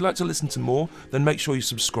 If you'd like to listen to more, then make sure you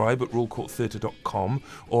subscribe at royalcourttheatre.com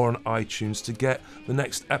or on iTunes to get the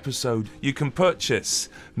next episode. You can purchase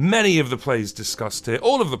many of the plays discussed here,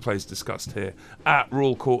 all of the plays discussed here, at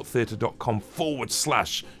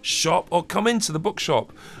royalcourttheatre.com/shop, or come into the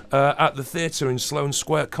bookshop at the theatre in Sloane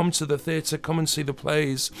Square. Come to the theatre, come and see the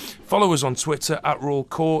plays. Follow us on Twitter at Royal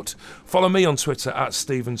Court. Follow me on Twitter at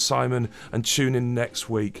Stephen Simon, and tune in next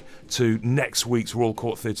week to next week's Royal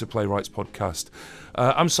Court Theatre Playwrights podcast.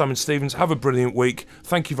 I'm Simon Stevens. Have a brilliant week.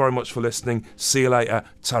 Thank you very much for listening. See you later.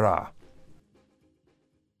 Ta-ra.